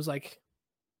ago, where it was like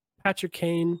Patrick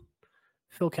Kane,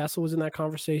 Phil Kessel was in that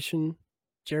conversation,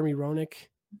 Jeremy Roenick.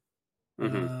 I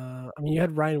mean, you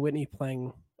had Ryan Whitney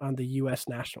playing on the U.S.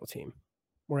 national team,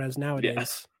 whereas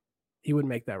nowadays he wouldn't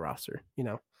make that roster,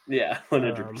 Yeah,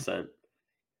 100%.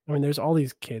 I mean, there's all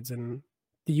these kids, and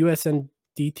the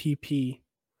USNDTP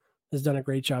has done a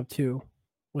great job too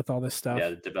with all this stuff. Yeah,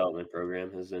 the development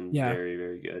program has been very,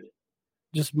 very good.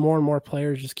 Just more and more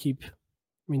players just keep. I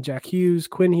mean, Jack Hughes,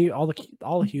 Quinn Hughes, all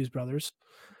the Hughes brothers.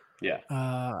 Yeah.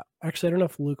 Actually, I don't know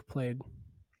if Luke played.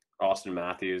 Austin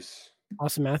Matthews.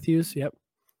 Yep.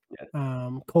 Yeah.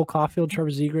 Cole Caulfield, Trevor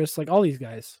Zegras, like all these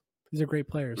guys. These are great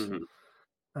players.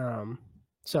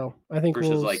 So I think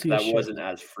versus like that wasn't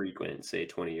as frequent, say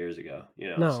 20 years ago.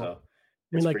 No. So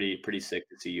it's pretty sick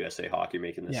to see USA Hockey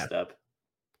making this step.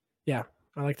 Yeah,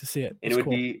 I like to see it. And it would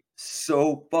be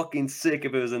so fucking sick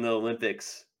if it was in the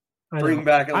Olympics. Bring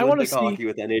back Olympic hockey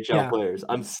with NHL players.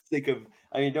 I'm sick of.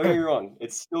 I mean, don't get me wrong.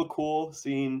 It's still cool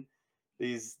seeing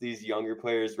these younger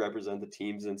players represent the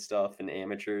teams and stuff and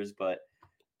amateurs, but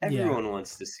everyone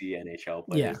wants to see NHL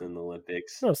players in the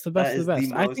Olympics. No, it's the best of the best.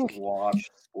 The most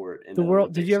watched sport in the world.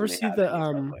 Olympics. Did you ever see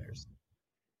the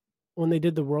when they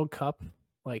did the World Cup?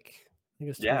 Like I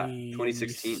think it's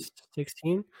 2016.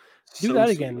 16. Do that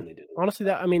again. Honestly,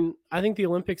 I think the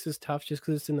Olympics is tough just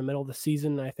because it's in the middle of the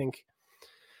season. I think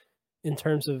in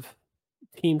terms of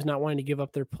teams not wanting to give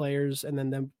up their players and then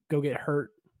them go get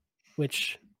hurt,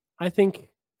 which I think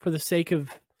for the sake of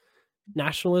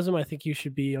nationalism, I think you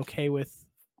should be okay with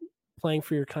playing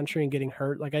for your country and getting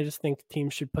hurt. Like, I just think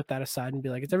teams should put that aside and be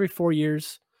like, it's every 4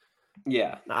 years.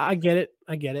 Yeah. I get it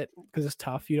because it's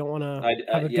tough. You don't want to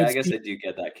I guess I do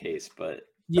get that case, but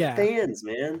the fans,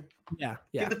 man. Yeah.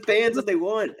 Give the fans what they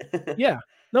want. Yeah.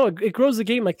 No, it grows the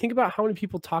game. Like, think about how many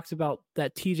people talked about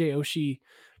that TJ Oshie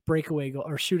breakaway goal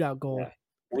or shootout goal. Yeah.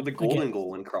 Or the golden goal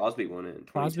when Crosby won it in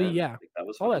 2010. Crosby, like, that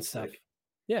was all that stuff. Sick.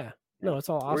 Yeah. No, it's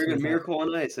all awesome. Or even Miracle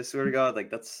on Ice. I swear to God, like,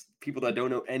 that's people that don't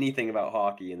know anything about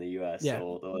hockey in the U.S. Yeah.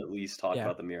 So they'll at least talk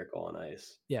about the Miracle on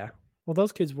Ice. Yeah. Well,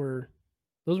 those were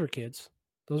kids.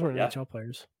 Those weren't NHL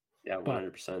players. Yeah,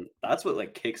 100%. That's what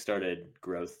like kickstarted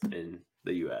growth in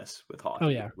the U.S. with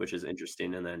hockey, which is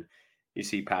interesting. And then you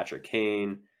see Patrick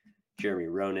Kane, Jeremy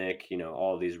Roenick,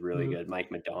 all these really good,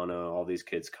 Mike Madonna, all these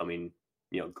kids coming,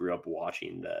 grew up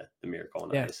watching the Miracle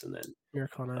on Ice, and then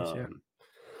Miracle on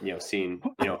Ice, seeing,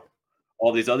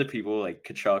 all these other people like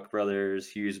Kachuk brothers,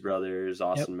 Hughes brothers,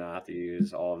 Austin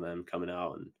Matthews, all of them coming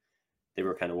out, and they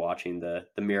were kind of watching the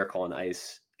Miracle on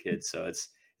Ice kids. So it's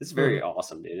very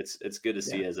awesome, dude. It's good to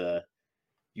see as a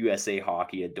USA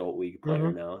Hockey adult league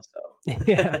player now. So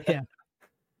yeah.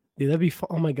 Dude, that'd be fun.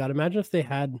 Oh my God. Imagine if they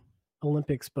had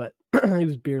Olympics, but it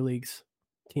was beer leagues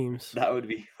teams. That would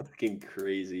be fucking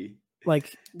crazy.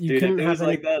 Like you couldn't have it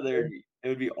like that. It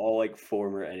would be all like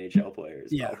former NHL players.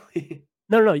 Yeah. Probably.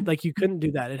 No. Like you couldn't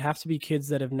do that. It'd have to be kids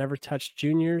that have never touched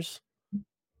juniors.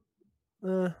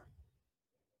 Like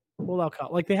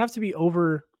they have to be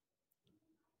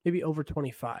maybe over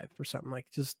 25 or something, like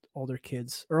just older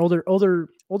kids or older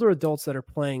adults that are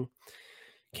playing.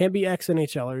 Can't be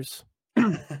ex-NHLers.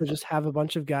 But just have a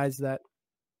bunch of guys that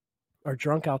are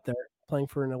drunk out there playing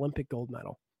for an Olympic gold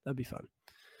medal. That'd be fun.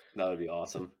 That would be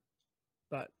awesome.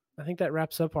 But I think that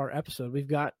wraps up our episode. We've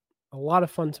got a lot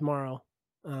of fun tomorrow.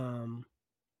 I'm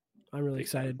really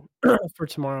excited for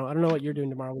tomorrow. I don't know what you're doing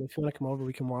tomorrow, but if you want to come over,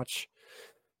 we can watch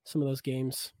some of those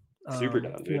games. Super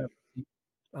down, dude.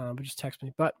 But just text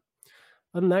me. But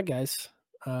other than that, guys,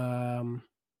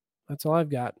 that's all I've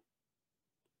got.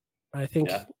 I think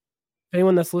if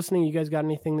anyone that's listening, you guys got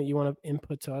anything that you want to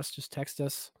input to us, just text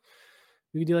us.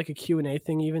 We could do like a Q&A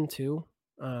thing even too.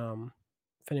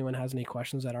 If anyone has any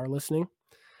questions that are listening,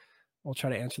 we'll try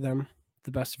to answer them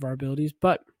the best of our abilities.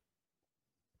 But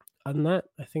other than that,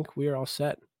 I think we are all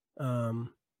set.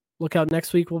 Look out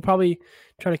next week. We'll probably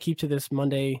try to keep to this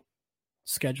Monday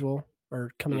schedule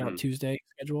or coming out Tuesday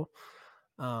schedule,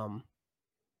 and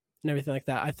everything like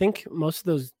that. I think most of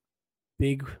those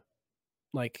big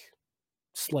like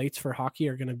slates for hockey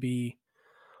are going to be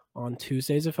on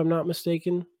Tuesdays, if I'm not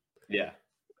mistaken. Yeah.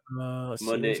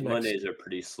 Mondays are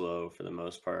pretty slow for the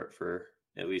most part, for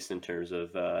at least in terms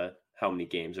of how many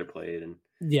games are played and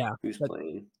who's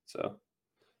playing. So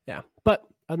yeah. But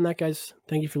other than that, guys,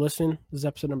 thank you for listening. This is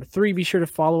episode number 3. Be sure to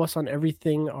follow us on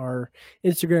everything, our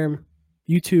Instagram,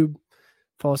 YouTube,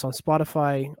 follow us on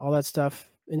Spotify, all that stuff.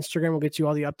 Instagram will get you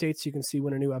all the updates so you can see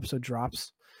when a new episode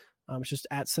drops. It's just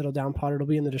at Settle Down Pod. It'll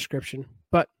be in the description.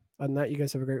 But other than that, you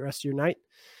guys have a great rest of your night.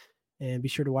 And be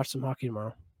sure to watch some hockey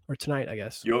tomorrow. Or tonight, I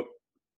guess. Yep.